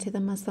gate into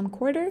the Muslim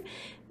quarter.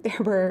 There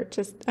were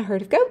just a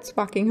herd of goats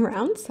walking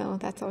around, so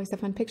that's always a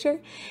fun picture.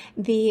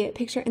 The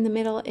picture in the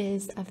middle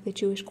is of the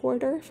Jewish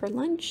quarter for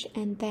lunch,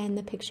 and then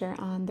the picture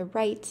on the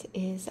right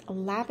is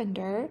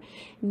lavender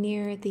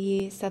near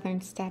the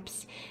southern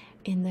steps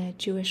in the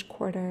Jewish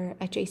quarter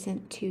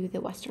adjacent to the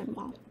Western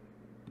Wall.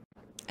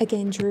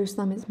 Again,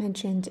 Jerusalem is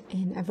mentioned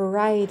in a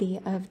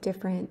variety of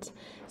different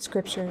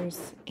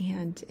scriptures,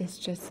 and it's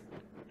just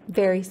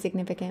very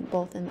significant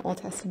both in the Old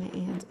Testament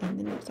and in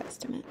the New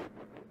Testament.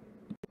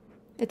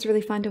 It's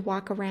really fun to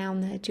walk around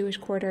the Jewish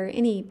quarter,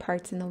 any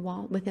parts in the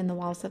wall, within the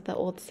walls of the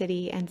old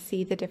city, and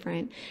see the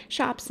different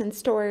shops and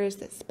stores,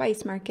 the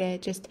spice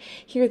market, just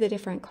hear the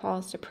different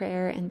calls to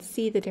prayer and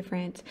see the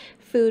different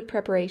food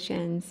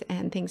preparations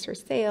and things for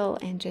sale,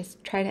 and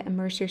just try to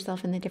immerse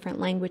yourself in the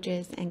different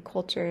languages and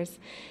cultures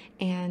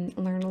and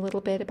learn a little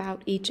bit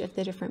about each of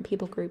the different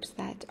people groups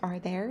that are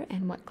there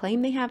and what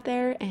claim they have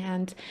there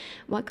and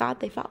what God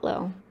they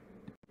follow.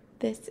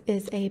 This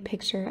is a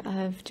picture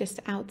of just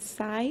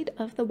outside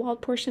of the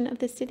walled portion of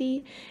the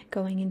city,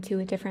 going into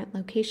a different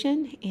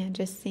location and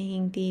just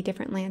seeing the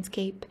different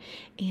landscape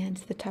and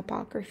the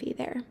topography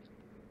there.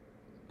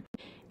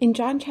 In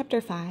John chapter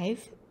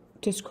 5,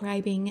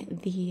 describing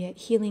the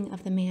healing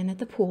of the man at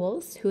the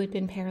pools who had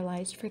been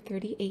paralyzed for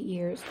 38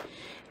 years,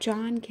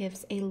 John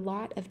gives a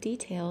lot of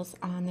details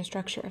on the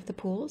structure of the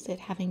pools,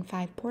 it having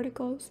 5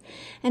 porticos,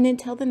 and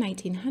until the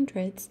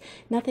 1900s,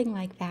 nothing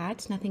like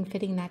that, nothing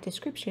fitting that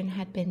description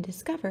had been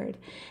discovered,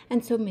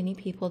 and so many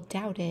people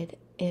doubted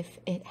if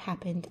it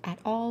happened at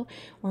all,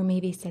 or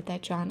maybe said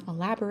that John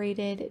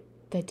elaborated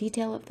the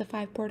detail of the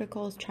 5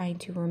 porticos, trying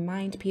to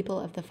remind people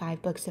of the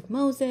 5 books of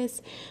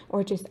Moses,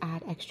 or just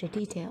add extra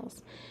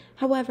details.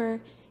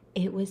 However,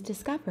 it was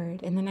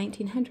discovered in the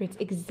 1900s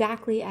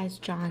exactly as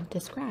John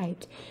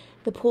described.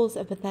 The pools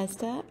of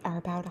Bethesda are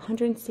about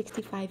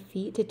 165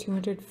 feet to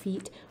 200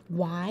 feet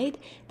wide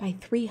by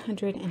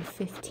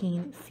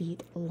 315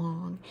 feet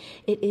long.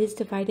 It is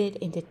divided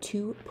into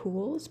two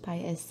pools by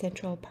a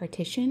central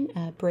partition,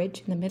 a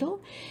bridge in the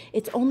middle.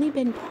 It's only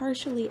been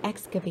partially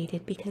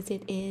excavated because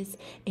it is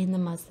in the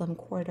Muslim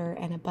quarter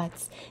and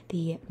abuts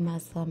the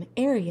Muslim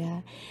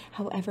area.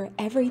 However,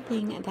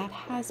 everything that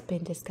has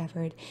been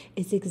discovered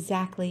is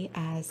exactly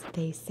as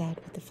they said,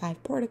 with the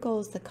 5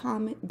 porticos,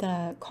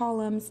 the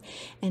columns,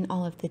 and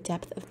all of the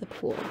depth of the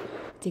pool.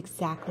 It's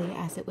exactly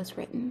as it was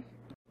written.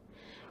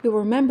 You'll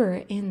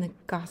remember in the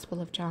Gospel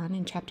of John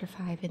in chapter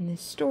 5 in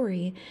this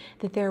story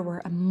that there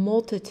were a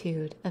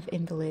multitude of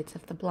invalids,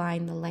 of the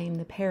blind, the lame,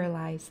 the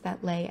paralyzed,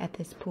 that lay at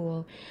this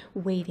pool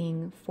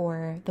waiting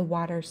for the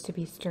waters to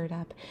be stirred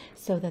up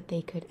so that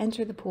they could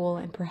enter the pool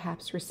and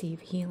perhaps receive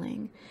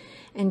healing.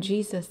 And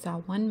Jesus saw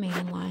one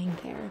man lying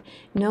there,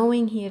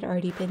 knowing he had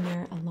already been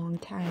there a long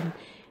time.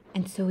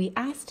 And so he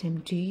asked him,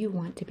 "Do you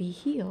want to be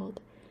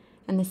healed?"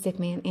 And the sick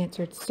man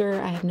answered,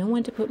 "Sir, I have no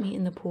one to put me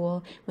in the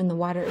pool when the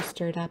water is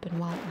stirred up, and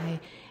while I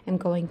am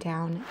going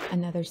down,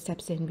 another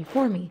steps in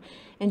before me."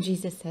 And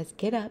Jesus says,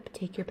 "Get up,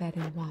 take your bed,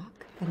 and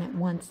walk." And at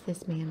once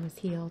this man was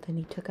healed, and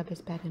he took up his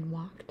bed and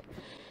walked.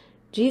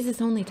 Jesus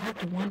only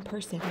talked to one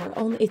person,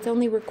 it's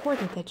only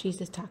recorded that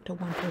Jesus talked to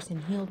one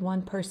person, healed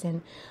one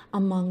person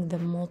among the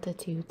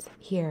multitudes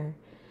here.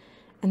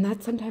 And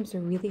that's sometimes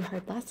a really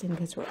hard lesson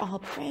because we're all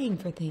praying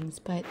for things,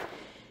 but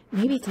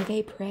maybe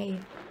today pray,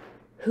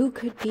 who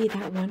could be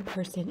that one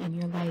person in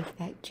your life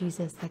that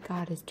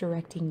God is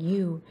directing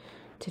you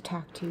to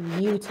talk to,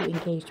 you to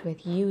engage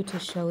with, you to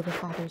show the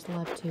Father's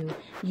love to,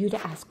 you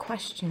to ask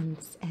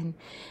questions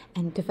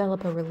and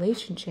develop a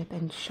relationship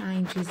and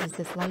shine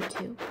Jesus' light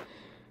to?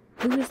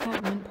 Who is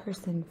that one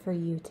person for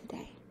you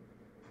today?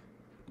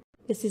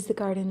 This is the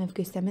Garden of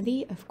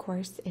Gethsemane. Of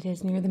course, it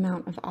is near the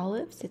Mount of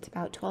Olives. It's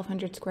about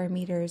 1,200 square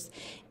meters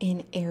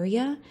in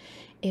area.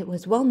 It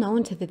was well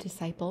known to the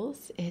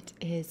disciples. It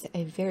is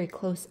a very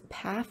close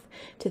path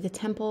to the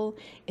temple.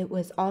 It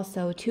was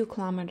also 2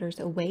 kilometers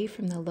away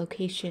from the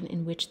location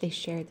in which they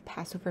shared the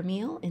Passover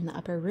meal in the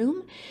upper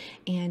room.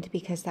 And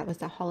because that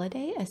was a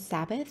holiday, a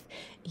Sabbath,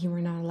 you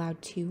were not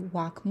allowed to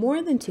walk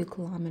more than 2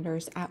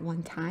 kilometers at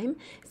one time.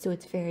 So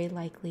it's very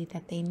likely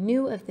that they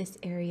knew of this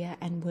area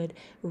and would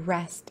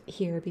rest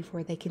here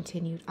before they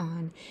continued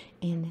on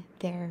in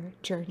their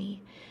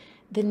journey.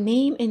 The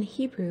name in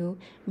Hebrew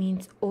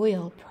means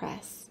oil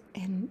press,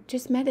 and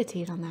just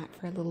meditate on that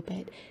for a little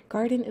bit.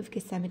 Garden of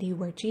Gethsemane,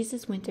 where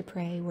Jesus went to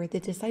pray, where the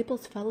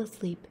disciples fell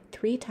asleep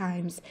 3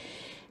 times.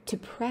 To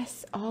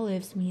press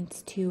olives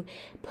means to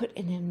put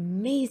an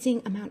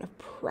amazing amount of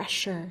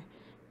pressure.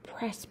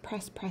 Press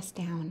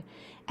down.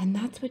 And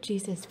that's what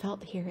Jesus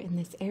felt here in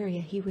this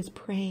area. He was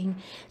praying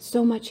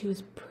so much. He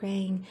was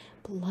praying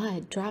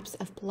blood, drops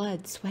of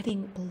blood,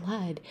 sweating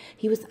blood.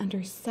 He was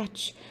under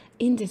such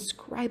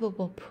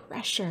indescribable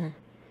pressure.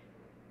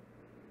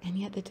 And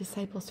yet the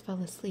disciples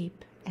fell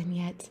asleep. And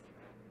yet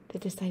the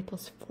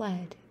disciples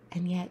fled.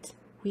 And yet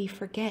we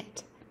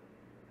forget.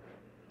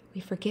 We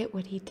forget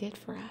what he did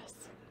for us.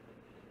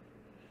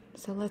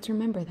 So let's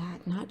remember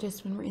that, not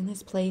just when we're in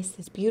this place,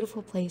 this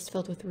beautiful place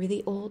filled with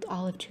really old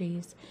olive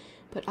trees,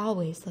 but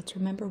always let's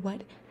remember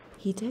what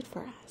he did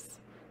for us.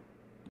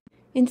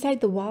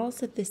 Inside the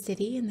walls of the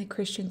city in the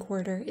Christian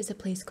quarter is a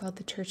place called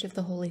the Church of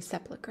the Holy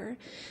Sepulchre,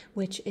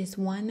 which is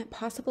one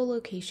possible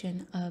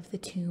location of the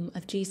tomb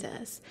of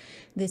Jesus.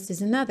 This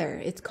is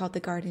another. It's called the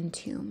Garden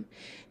Tomb.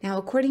 Now,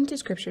 according to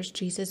scriptures,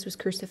 Jesus was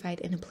crucified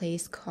in a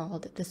place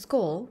called the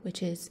Skull,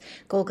 which is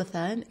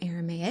Golgotha in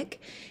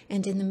Aramaic.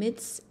 And in the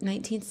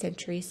mid-19th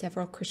century,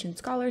 several Christian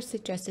scholars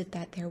suggested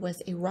that there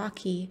was a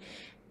rocky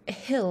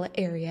hill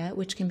area,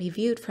 which can be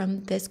viewed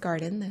from this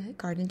garden, the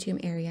Garden Tomb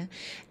area,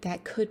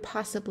 that could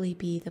possibly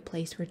be the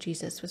place where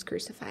Jesus was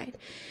crucified.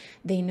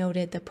 They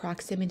noted the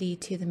proximity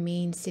to the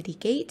main city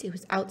gate. It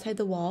was outside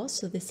the walls,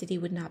 so the city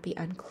would not be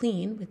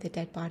unclean with the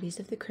dead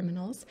bodies of the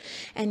criminals,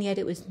 and yet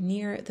it was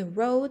near the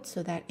road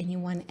so that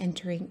anyone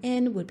entering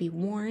in would be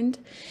warned,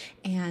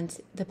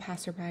 and the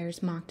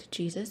passerbyers mocked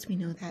Jesus. We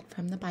know that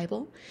from the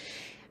Bible.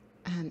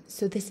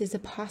 So this is a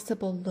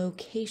possible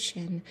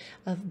location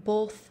of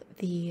both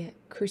the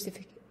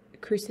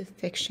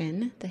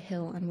crucifixion, the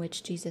hill on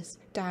which Jesus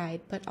died,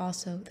 but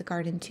also the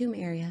Garden Tomb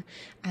area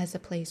as a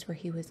place where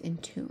he was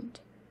entombed.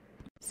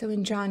 So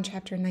in John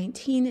chapter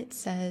 19, it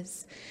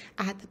says,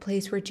 "At the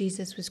place where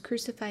Jesus was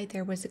crucified,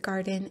 there was a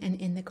garden, and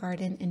in the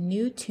garden a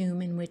new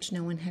tomb in which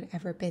no one had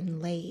ever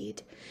been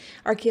laid."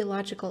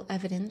 Archaeological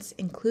evidence,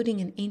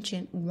 including an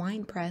ancient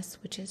wine press,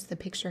 which is the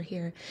picture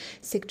here,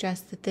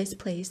 suggests that this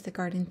place, the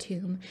Garden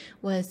Tomb,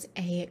 was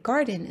a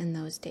garden in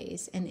those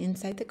days, and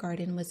inside the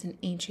garden was an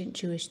ancient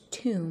Jewish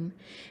tomb,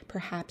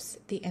 perhaps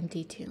the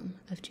empty tomb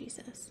of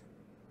Jesus.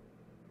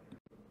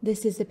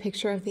 This is a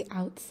picture of the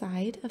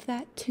outside of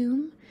that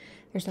tomb.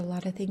 There's a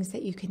lot of things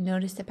that you can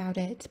notice about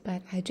it,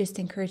 but I just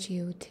encourage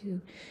you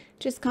to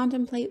just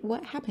contemplate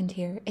what happened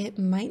here. It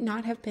might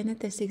not have been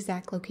at this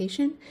exact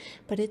location,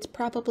 but it's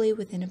probably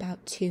within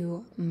about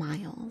 2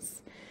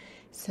 miles.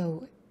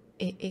 So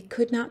it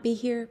could not be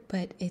here,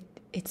 but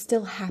it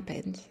still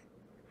happened.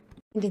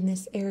 And in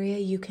this area,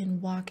 you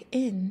can walk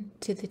in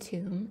to the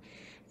tomb,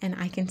 and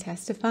I can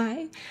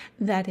testify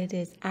that it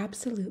is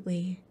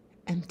absolutely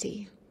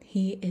empty.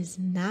 He is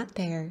not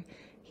there.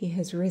 He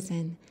has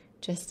risen,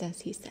 just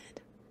as he said.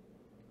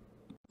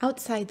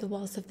 Outside the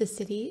walls of the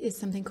city is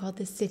something called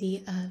the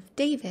City of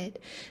David.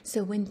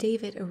 So when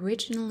David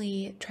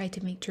originally tried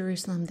to make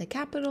Jerusalem the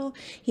capital,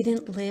 he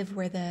didn't live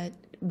where the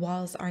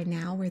walls are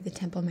now, where the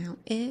Temple Mount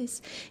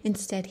is.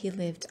 Instead, he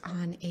lived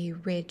on a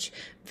ridge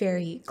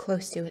very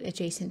close to it,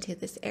 adjacent to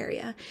this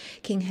area.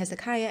 King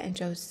Hezekiah and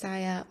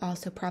Josiah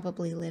also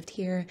probably lived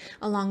here,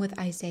 along with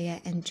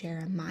Isaiah and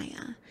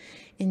Jeremiah.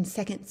 In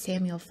 2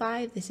 Samuel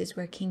 5, this is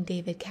where King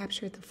David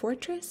captured the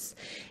fortress,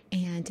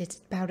 and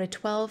it's about a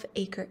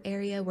 12-acre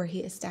area where he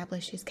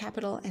established his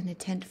capital and a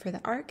tent for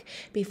the ark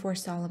before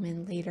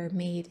Solomon later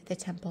made the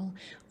temple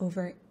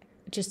over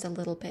just a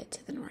little bit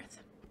to the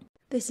north.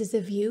 This is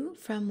a view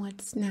from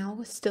what's now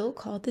still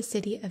called the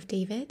City of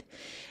David.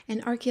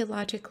 And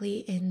archaeologically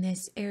in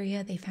this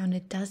area, they found a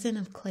dozen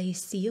of clay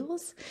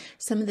seals.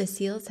 Some of the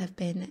seals have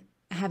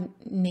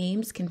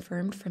names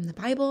confirmed from the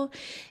Bible.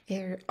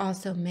 They're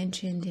also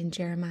mentioned in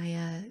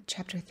Jeremiah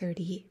chapter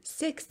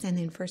 36 and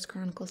in 1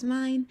 Chronicles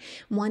 9.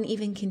 One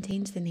even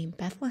contains the name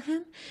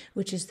Bethlehem,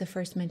 which is the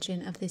first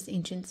mention of this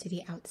ancient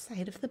city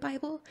outside of the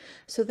Bible.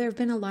 So there have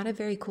been a lot of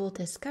very cool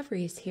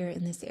discoveries here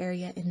in this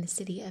area in the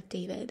City of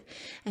David.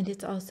 And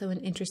it's also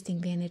an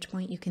interesting vantage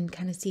point. You can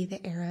kind of see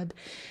the Arab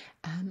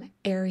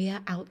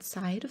area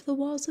outside of the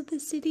walls of the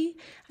city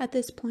at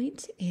this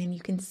point, and you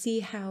can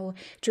see how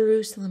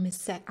Jerusalem is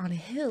set on a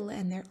hill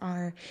and there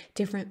are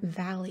different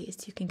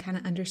valleys. You can kind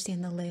of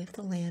understand the lay of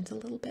the land a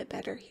little bit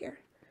better here.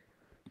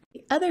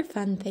 The other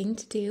fun thing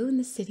to do in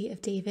the City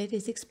of David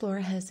is explore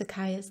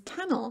Hezekiah's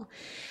tunnel.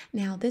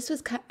 Now, this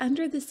was cut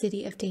under the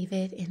City of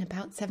David in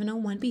about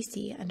 701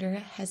 BC under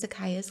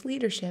Hezekiah's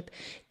leadership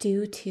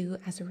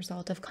as a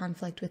result of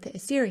conflict with the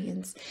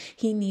Assyrians.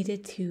 He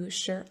needed to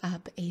shore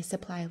up a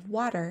supply of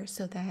water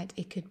so that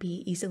it could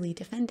be easily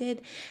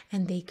defended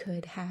and they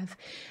could have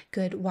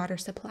good water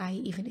supply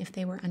even if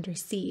they were under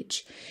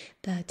siege.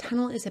 The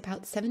tunnel is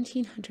about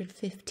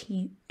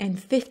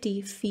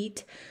 1,750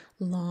 feet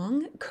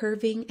long,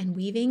 curving and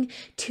weaving.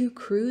 Two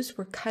crews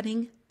were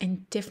cutting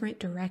in different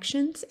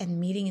directions and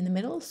meeting in the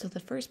middle. So the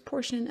first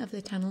portion of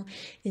the tunnel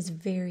is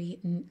very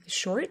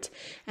short,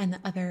 and the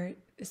other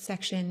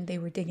section they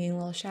were digging a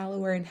little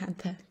shallower and had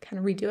to kind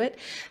of redo it.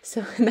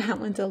 So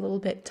that one's a little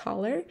bit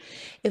taller.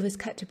 It was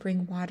cut to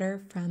bring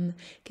water from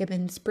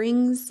Gibbon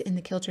Springs in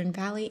the Kildren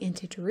Valley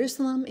into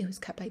Jerusalem. It was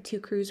cut by two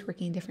crews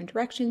working in different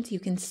directions. You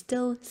can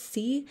still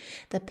see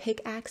the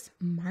pickaxe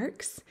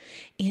marks,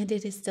 and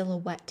it is still a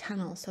wet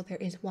tunnel, so there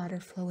is water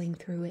flowing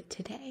through it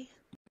today.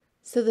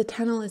 So the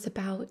tunnel is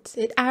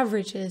it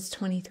averages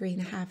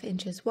 23.5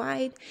 inches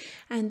wide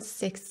and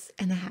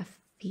 6.5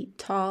 feet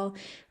tall.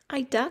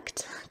 I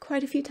ducked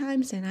quite a few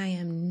times and I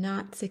am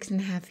not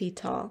 6.5 feet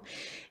tall.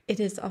 It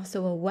is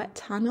also a wet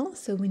tunnel,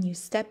 so when you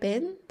step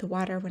in, the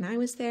water when I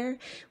was there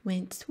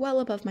went well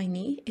above my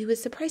knee. It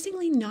was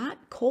surprisingly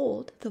not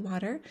cold, the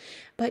water,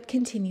 but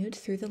continued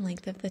through the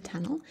length of the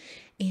tunnel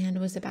and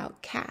was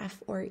about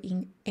calf or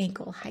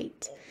ankle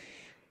height.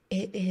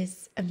 It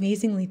is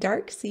amazingly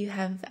dark, so you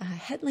have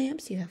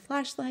headlamps, you have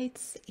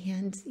flashlights,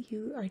 and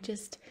you are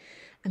just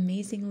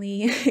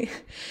amazingly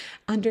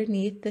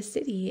underneath the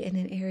city in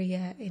an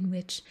area in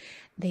which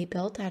they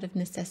built out of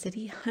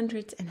necessity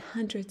hundreds and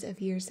hundreds of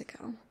years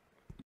ago.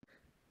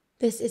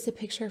 This is a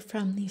picture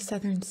from the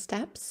southern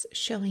steps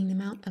showing the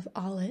Mount of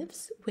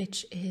Olives,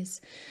 which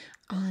is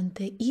on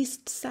the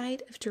east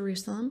side of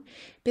Jerusalem.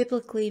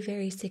 Biblically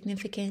very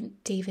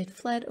significant. David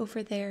fled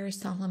over there.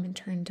 Solomon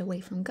turned away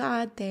from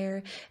God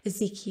there.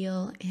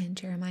 Ezekiel and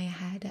Jeremiah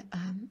had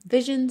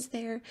visions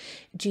there.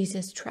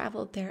 Jesus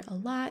traveled there a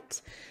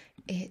lot.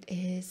 It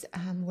is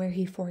where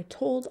he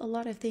foretold a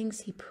lot of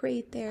things. He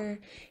prayed there.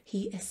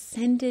 He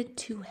ascended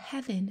to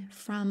heaven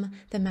from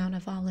the Mount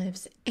of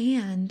Olives,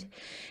 and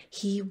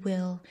he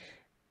will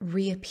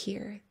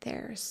reappear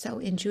there. So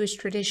in Jewish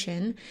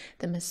tradition,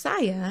 the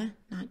Messiah,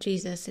 not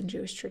Jesus in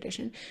Jewish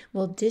tradition,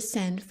 will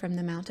descend from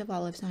the Mount of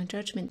Olives on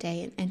Judgment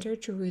Day and enter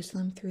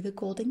Jerusalem through the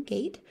Golden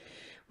Gate,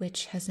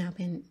 which has now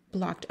been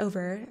blocked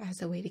over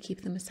as a way to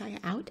keep the Messiah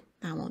out.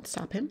 That won't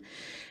stop him.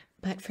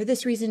 But for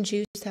this reason,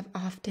 Jews have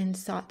often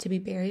sought to be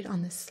buried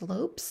on the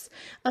slopes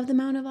of the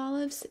Mount of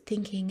Olives,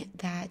 thinking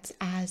that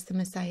as the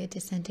Messiah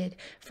descended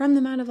from the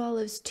Mount of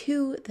Olives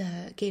to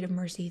the Gate of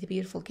Mercy, the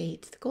beautiful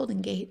gate, the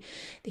Golden Gate,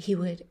 that he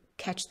would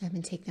catch them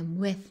and take them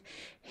with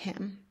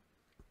him.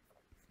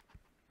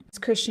 As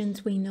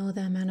Christians, we know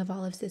the Mount of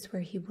Olives is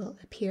where he will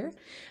appear,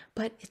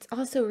 but it's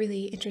also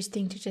really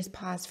interesting to just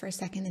pause for a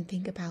second and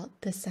think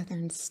about the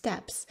southern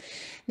steps.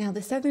 Now,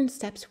 the southern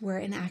steps were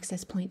an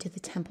access point to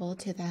the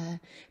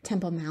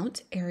Temple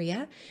Mount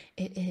area.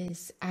 It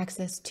is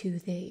access to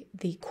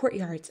the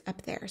courtyards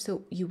up there.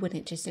 So you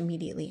wouldn't just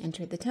immediately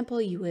enter the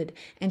temple, you would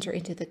enter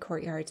into the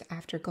courtyards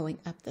after going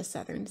up the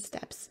southern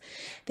steps.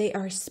 They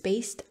are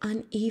spaced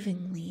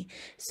unevenly,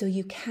 so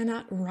you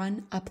cannot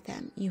run up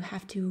them. You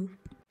have to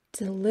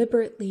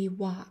deliberately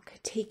walk,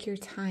 take your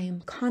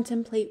time,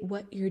 contemplate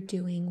what you're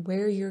doing,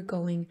 where you're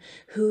going,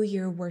 who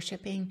you're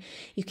worshiping.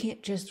 You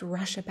can't just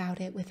rush about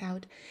it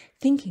without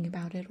thinking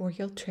about it, or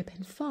you'll trip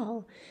and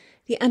fall.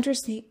 The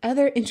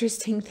other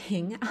interesting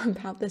thing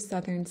about the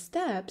southern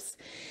steps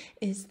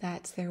is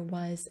that there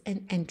was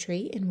an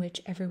entry in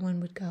which everyone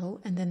would go,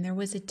 and then there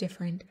was a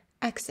different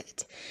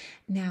exit.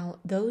 Now,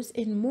 those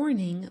in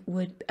mourning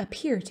would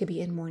appear to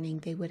be in mourning.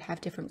 They would have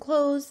different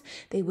clothes.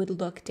 They would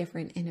look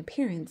different in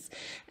appearance.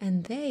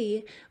 And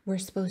they were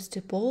supposed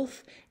to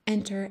both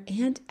enter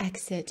and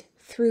exit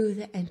through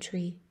the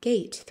entry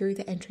gate, through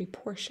the entry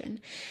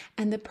portion.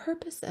 And the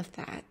purpose of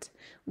that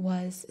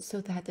was so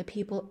that the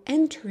people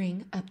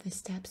entering up the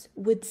steps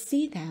would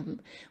see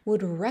them,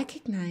 would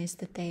recognize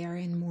that they are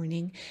in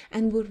mourning,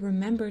 and would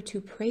remember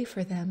to pray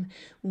for them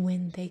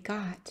when they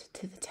got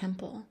to the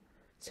temple.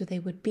 So they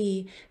would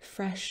be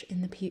fresh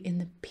in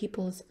the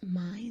people's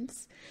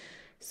minds.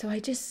 So I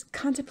just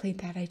contemplate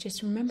that. I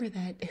just remember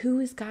that. Who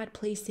is God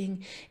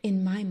placing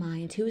in my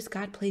mind? Who is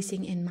God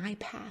placing in my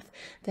path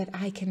that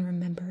I can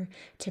remember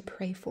to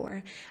pray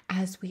for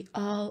as we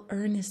all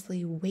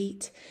earnestly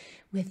wait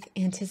with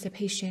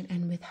anticipation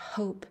and with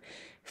hope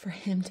for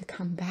him to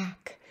come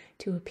back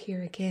to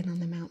appear again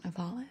on the Mount of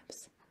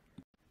Olives?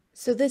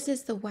 So this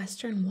is the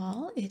western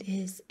wall. It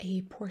is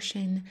a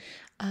portion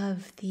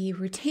of the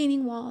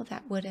retaining wall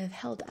that would have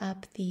held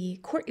up the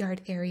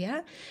courtyard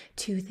area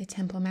to the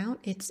Temple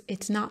Mount.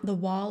 It's not the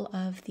wall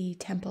of the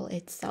temple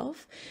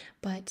itself,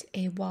 but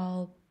a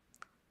wall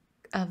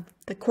of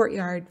the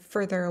courtyard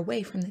further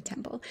away from the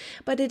temple.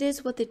 But it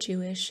is what the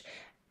Jewish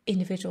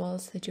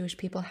individuals, the Jewish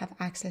people, have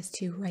access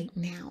to right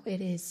now.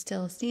 It is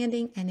still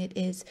standing, and it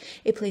is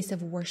a place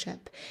of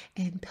worship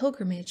and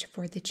pilgrimage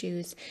for the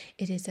Jews.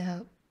 It is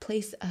a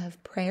place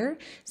of prayer.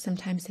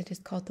 Sometimes it is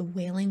called the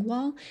Wailing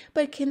Wall,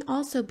 but it can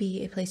also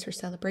be a place for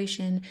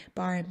celebration,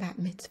 bar and bat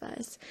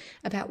mitzvahs.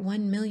 About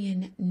 1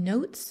 million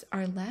notes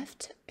are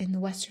left in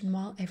the Western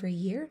Wall every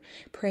year,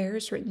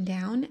 prayers written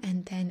down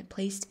and then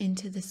placed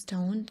into the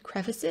stone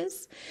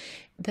crevices.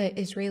 The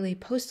Israeli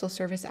Postal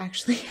Service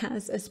actually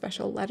has a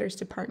special letters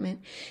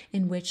department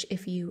in which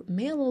if you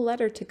mail a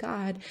letter to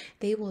God,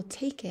 they will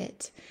take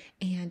it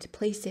and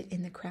place it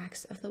in the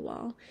cracks of the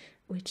wall,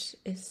 which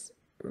is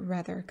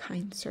rather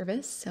kind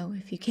service. So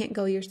if you can't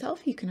go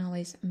yourself, you can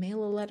always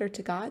mail a letter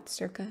to God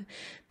circa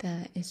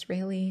the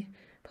Israeli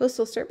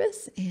Postal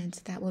Service, and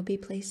that will be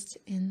placed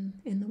in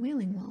the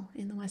Wailing Wall,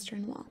 in the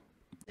Western Wall.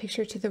 The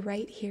picture to the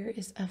right here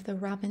is of the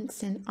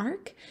Robinson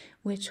Ark,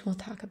 which we'll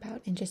talk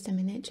about in just a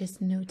minute.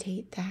 Just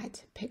notate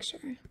that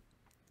picture.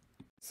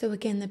 So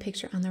again, the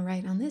picture on the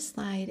right on this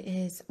slide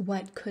is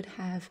what could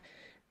have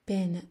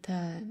been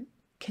the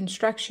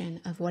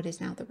construction of what is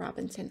now the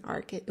Robinson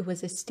Ark. It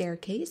was a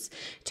staircase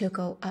to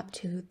go up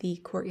to the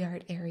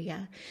courtyard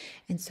area.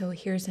 And so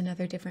here's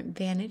another different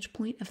vantage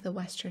point of the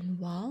Western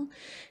Wall.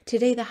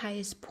 Today, the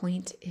highest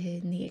point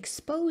in the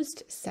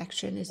exposed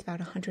section is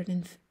about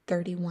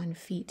 131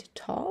 feet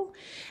tall,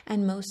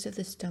 and most of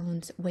the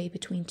stones weigh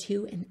between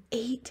 2 and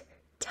 8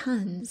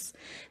 tons.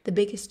 The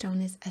biggest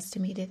stone is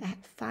estimated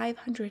at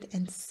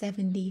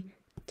 570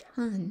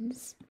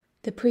 tons.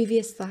 The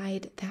previous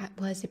slide, that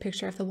was a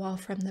picture of the wall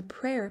from the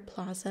prayer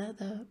plaza.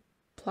 The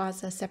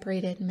plaza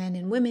separated men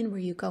and women, where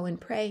you go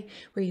and pray,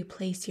 where you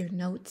place your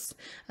notes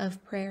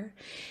of prayer.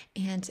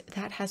 And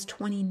that has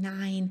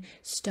 29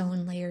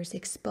 stone layers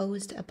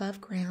exposed above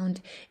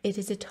ground. It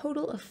is a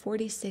total of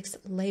 46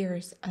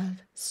 layers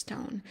of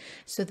stone.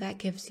 So that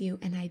gives you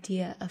an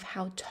idea of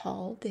how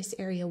tall this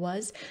area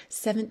was.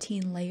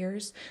 17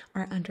 layers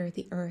are under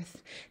the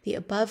earth. The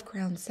above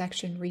ground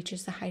section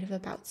reaches the height of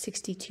about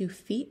 62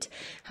 feet.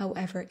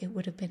 However, it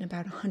would have been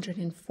about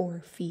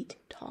 104 feet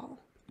tall.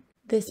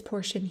 This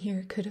portion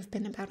here could have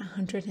been about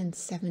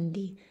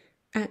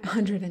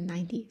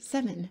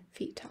 197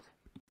 feet tall.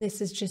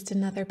 This is just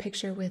another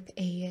picture with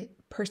a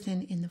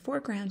person in the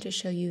foreground to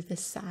show you the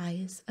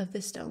size of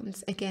the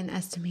stones, again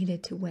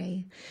estimated to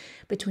weigh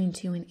between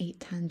 2 and 8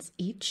 tons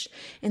each.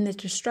 In the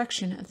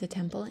destruction of the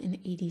temple in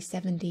AD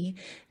 70,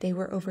 they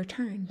were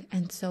overturned,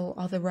 and so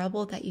all the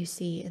rubble that you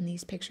see in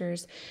these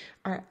pictures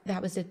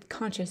that was a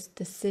conscious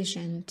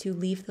decision to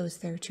leave those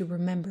there to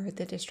remember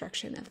the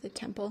destruction of the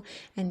temple.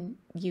 And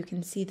you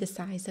can see the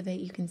size of it.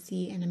 You can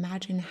see and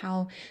imagine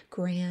how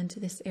grand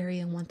this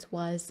area once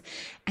was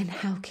and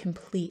how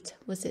complete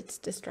was its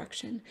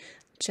destruction,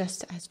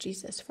 just as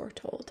Jesus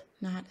foretold,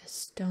 not a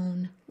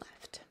stone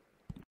left.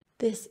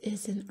 This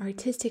is an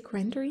artistic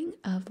rendering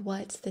of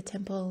what the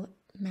Temple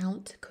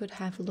Mount could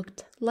have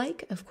looked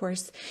like. Of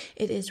course,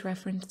 it is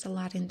referenced a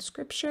lot in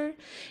scripture.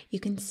 You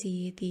can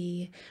see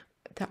the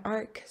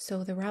ark,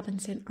 so the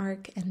Robinson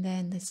Ark, and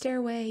then the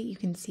stairway. You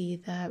can see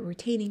the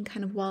retaining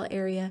kind of wall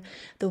area,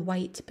 the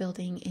white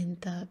building in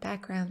the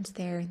background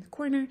there in the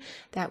corner.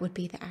 That would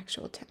be the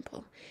actual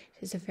temple.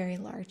 It is a very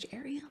large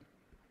area.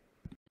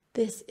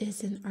 This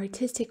is an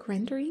artistic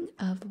rendering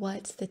of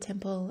what the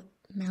Temple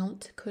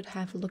Mount could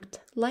have looked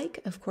like.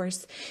 Of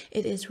course,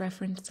 it is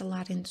referenced a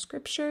lot in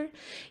scripture.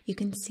 You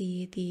can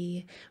see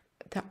the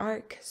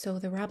ark, so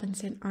the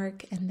Robinson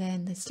Ark, and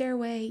then the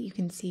stairway. You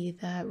can see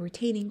the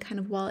retaining kind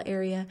of wall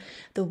area,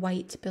 the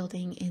white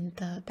building in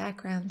the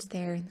background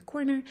there in the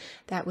corner.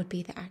 That would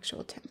be the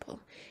actual temple.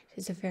 It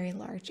is a very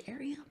large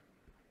area.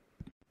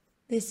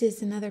 This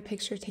is another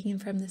picture taken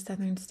from the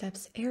Southern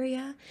Steps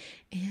area,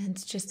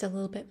 and just a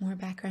little bit more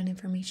background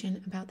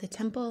information about the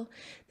temple.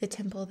 The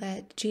temple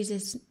that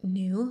Jesus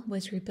knew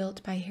was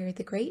rebuilt by Herod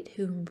the Great,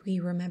 who we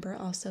remember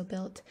also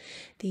built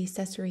the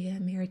Caesarea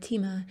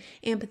Maritima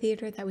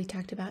amphitheater that we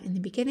talked about in the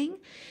beginning.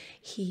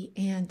 He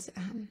and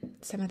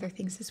some other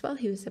things as well.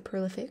 He was a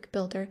prolific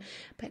builder,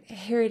 but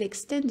Herod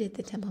extended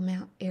the Temple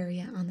Mount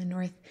area on the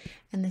north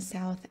and the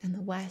south and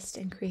the west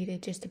and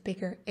created just a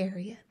bigger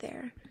area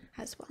there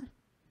as well.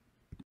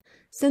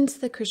 Since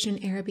the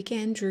Christian era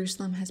began,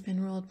 Jerusalem has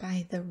been ruled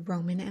by the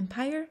Roman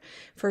Empire,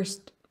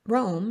 first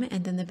Rome,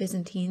 and then the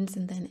Byzantines,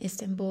 and then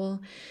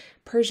Istanbul,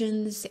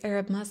 Persians,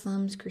 Arab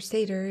Muslims,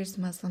 Crusaders,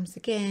 Muslims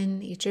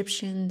again,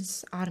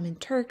 Egyptians, Ottoman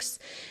Turks,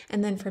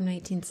 and then from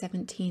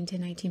 1917 to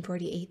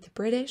 1948, the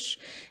British.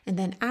 And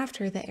then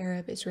after the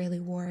Arab-Israeli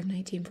War of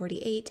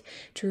 1948,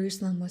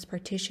 Jerusalem was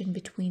partitioned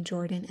between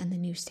Jordan and the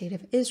new state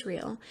of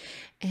Israel,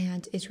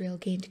 and Israel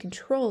gained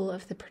control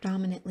of the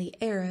predominantly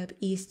Arab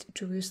East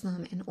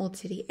Jerusalem and Old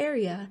City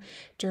area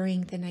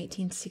during the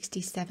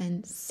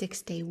 1967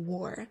 Six-Day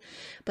War.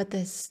 But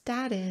the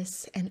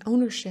status and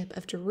ownership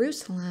of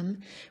Jerusalem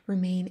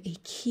remain a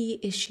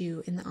key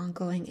issue in the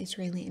ongoing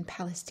Israeli and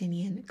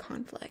Palestinian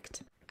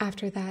conflict.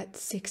 After that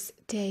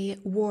Six-Day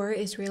War,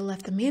 Israel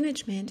left the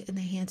management in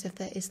the hands of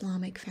the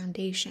Islamic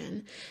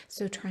Foundation,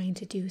 so trying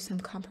to do some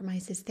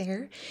compromises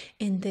there.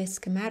 In this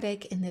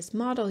schematic, in this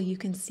model, you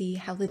can see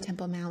how the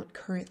Temple Mount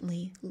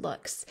currently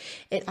looks.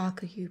 It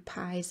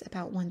occupies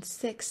about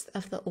 1/6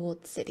 of the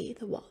old city,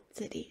 the walled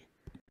city.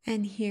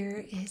 And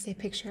here is a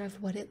picture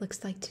of what it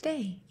looks like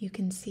today. You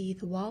can see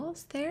the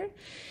walls there.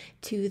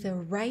 To the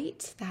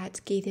right,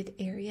 that gated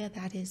area,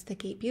 that is the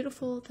Gate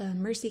Beautiful, the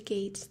Mercy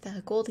Gate,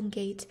 the Golden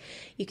Gate.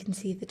 You can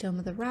see the Dome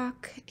of the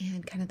Rock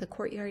and kind of the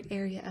courtyard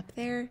area up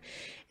there.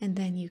 And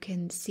then you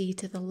can see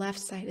to the left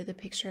side of the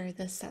picture,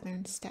 the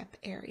Southern Step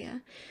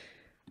area.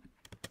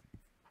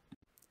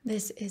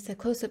 This is a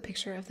close-up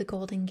picture of the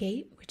Golden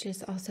Gate, which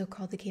is also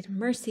called the Gate of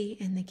Mercy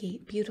and the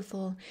Gate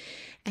Beautiful.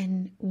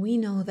 And we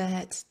know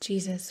that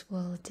Jesus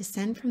will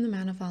descend from the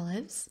Mount of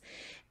Olives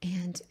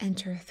and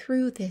enter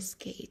through this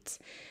gate.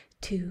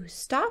 To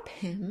stop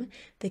him,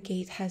 the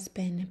gate has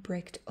been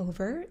bricked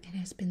over, it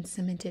has been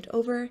cemented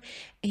over,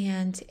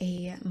 and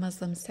a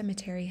Muslim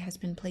cemetery has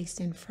been placed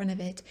in front of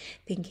it,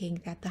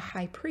 thinking that the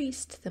high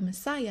priest, the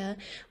Messiah,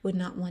 would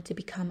not want to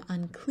become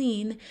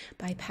unclean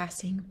by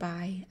passing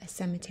by a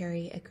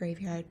cemetery, a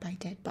graveyard by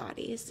dead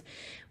bodies.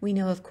 We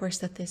know, of course,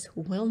 that this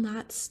will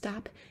not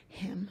stop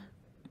him.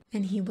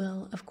 And he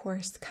will, of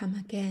course, come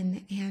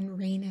again and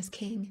reign as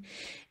king.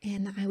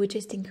 And I would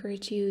just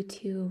encourage you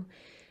to,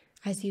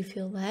 as you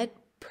feel led,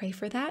 pray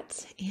for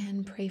that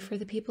and pray for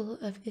the people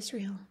of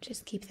Israel.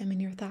 Just keep them in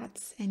your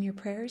thoughts and your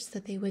prayers,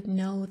 that they would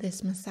know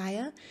this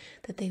Messiah,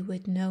 that they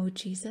would know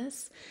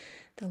Jesus.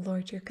 The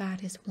Lord your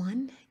God is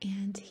one,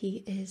 and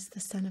he is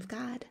the Son of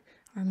God,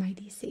 our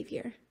mighty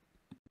Savior.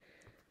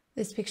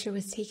 This picture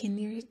was taken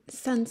near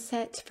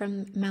sunset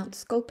from Mount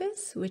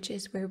Scopus, which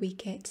is where we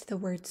get the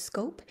word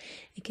scope.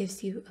 It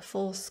gives you a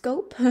full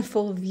scope, a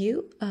full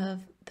view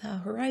of the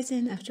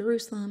horizon of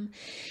Jerusalem.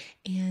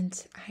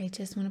 And I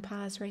just want to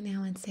pause right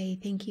now and say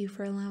thank you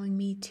for allowing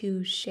me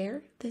to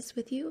share this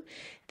with you.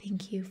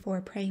 Thank you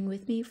for praying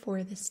with me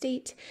for the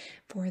state,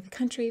 for the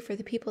country, for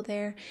the people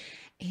there,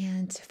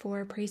 and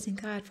for praising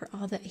God for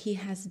all that he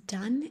has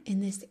done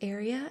in this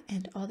area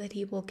and all that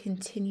he will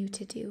continue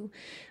to do,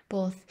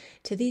 both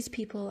to these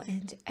people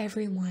and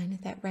everyone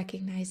that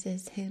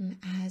recognizes him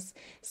as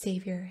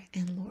Savior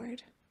and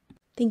Lord.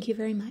 Thank you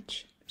very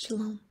much.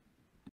 Shalom.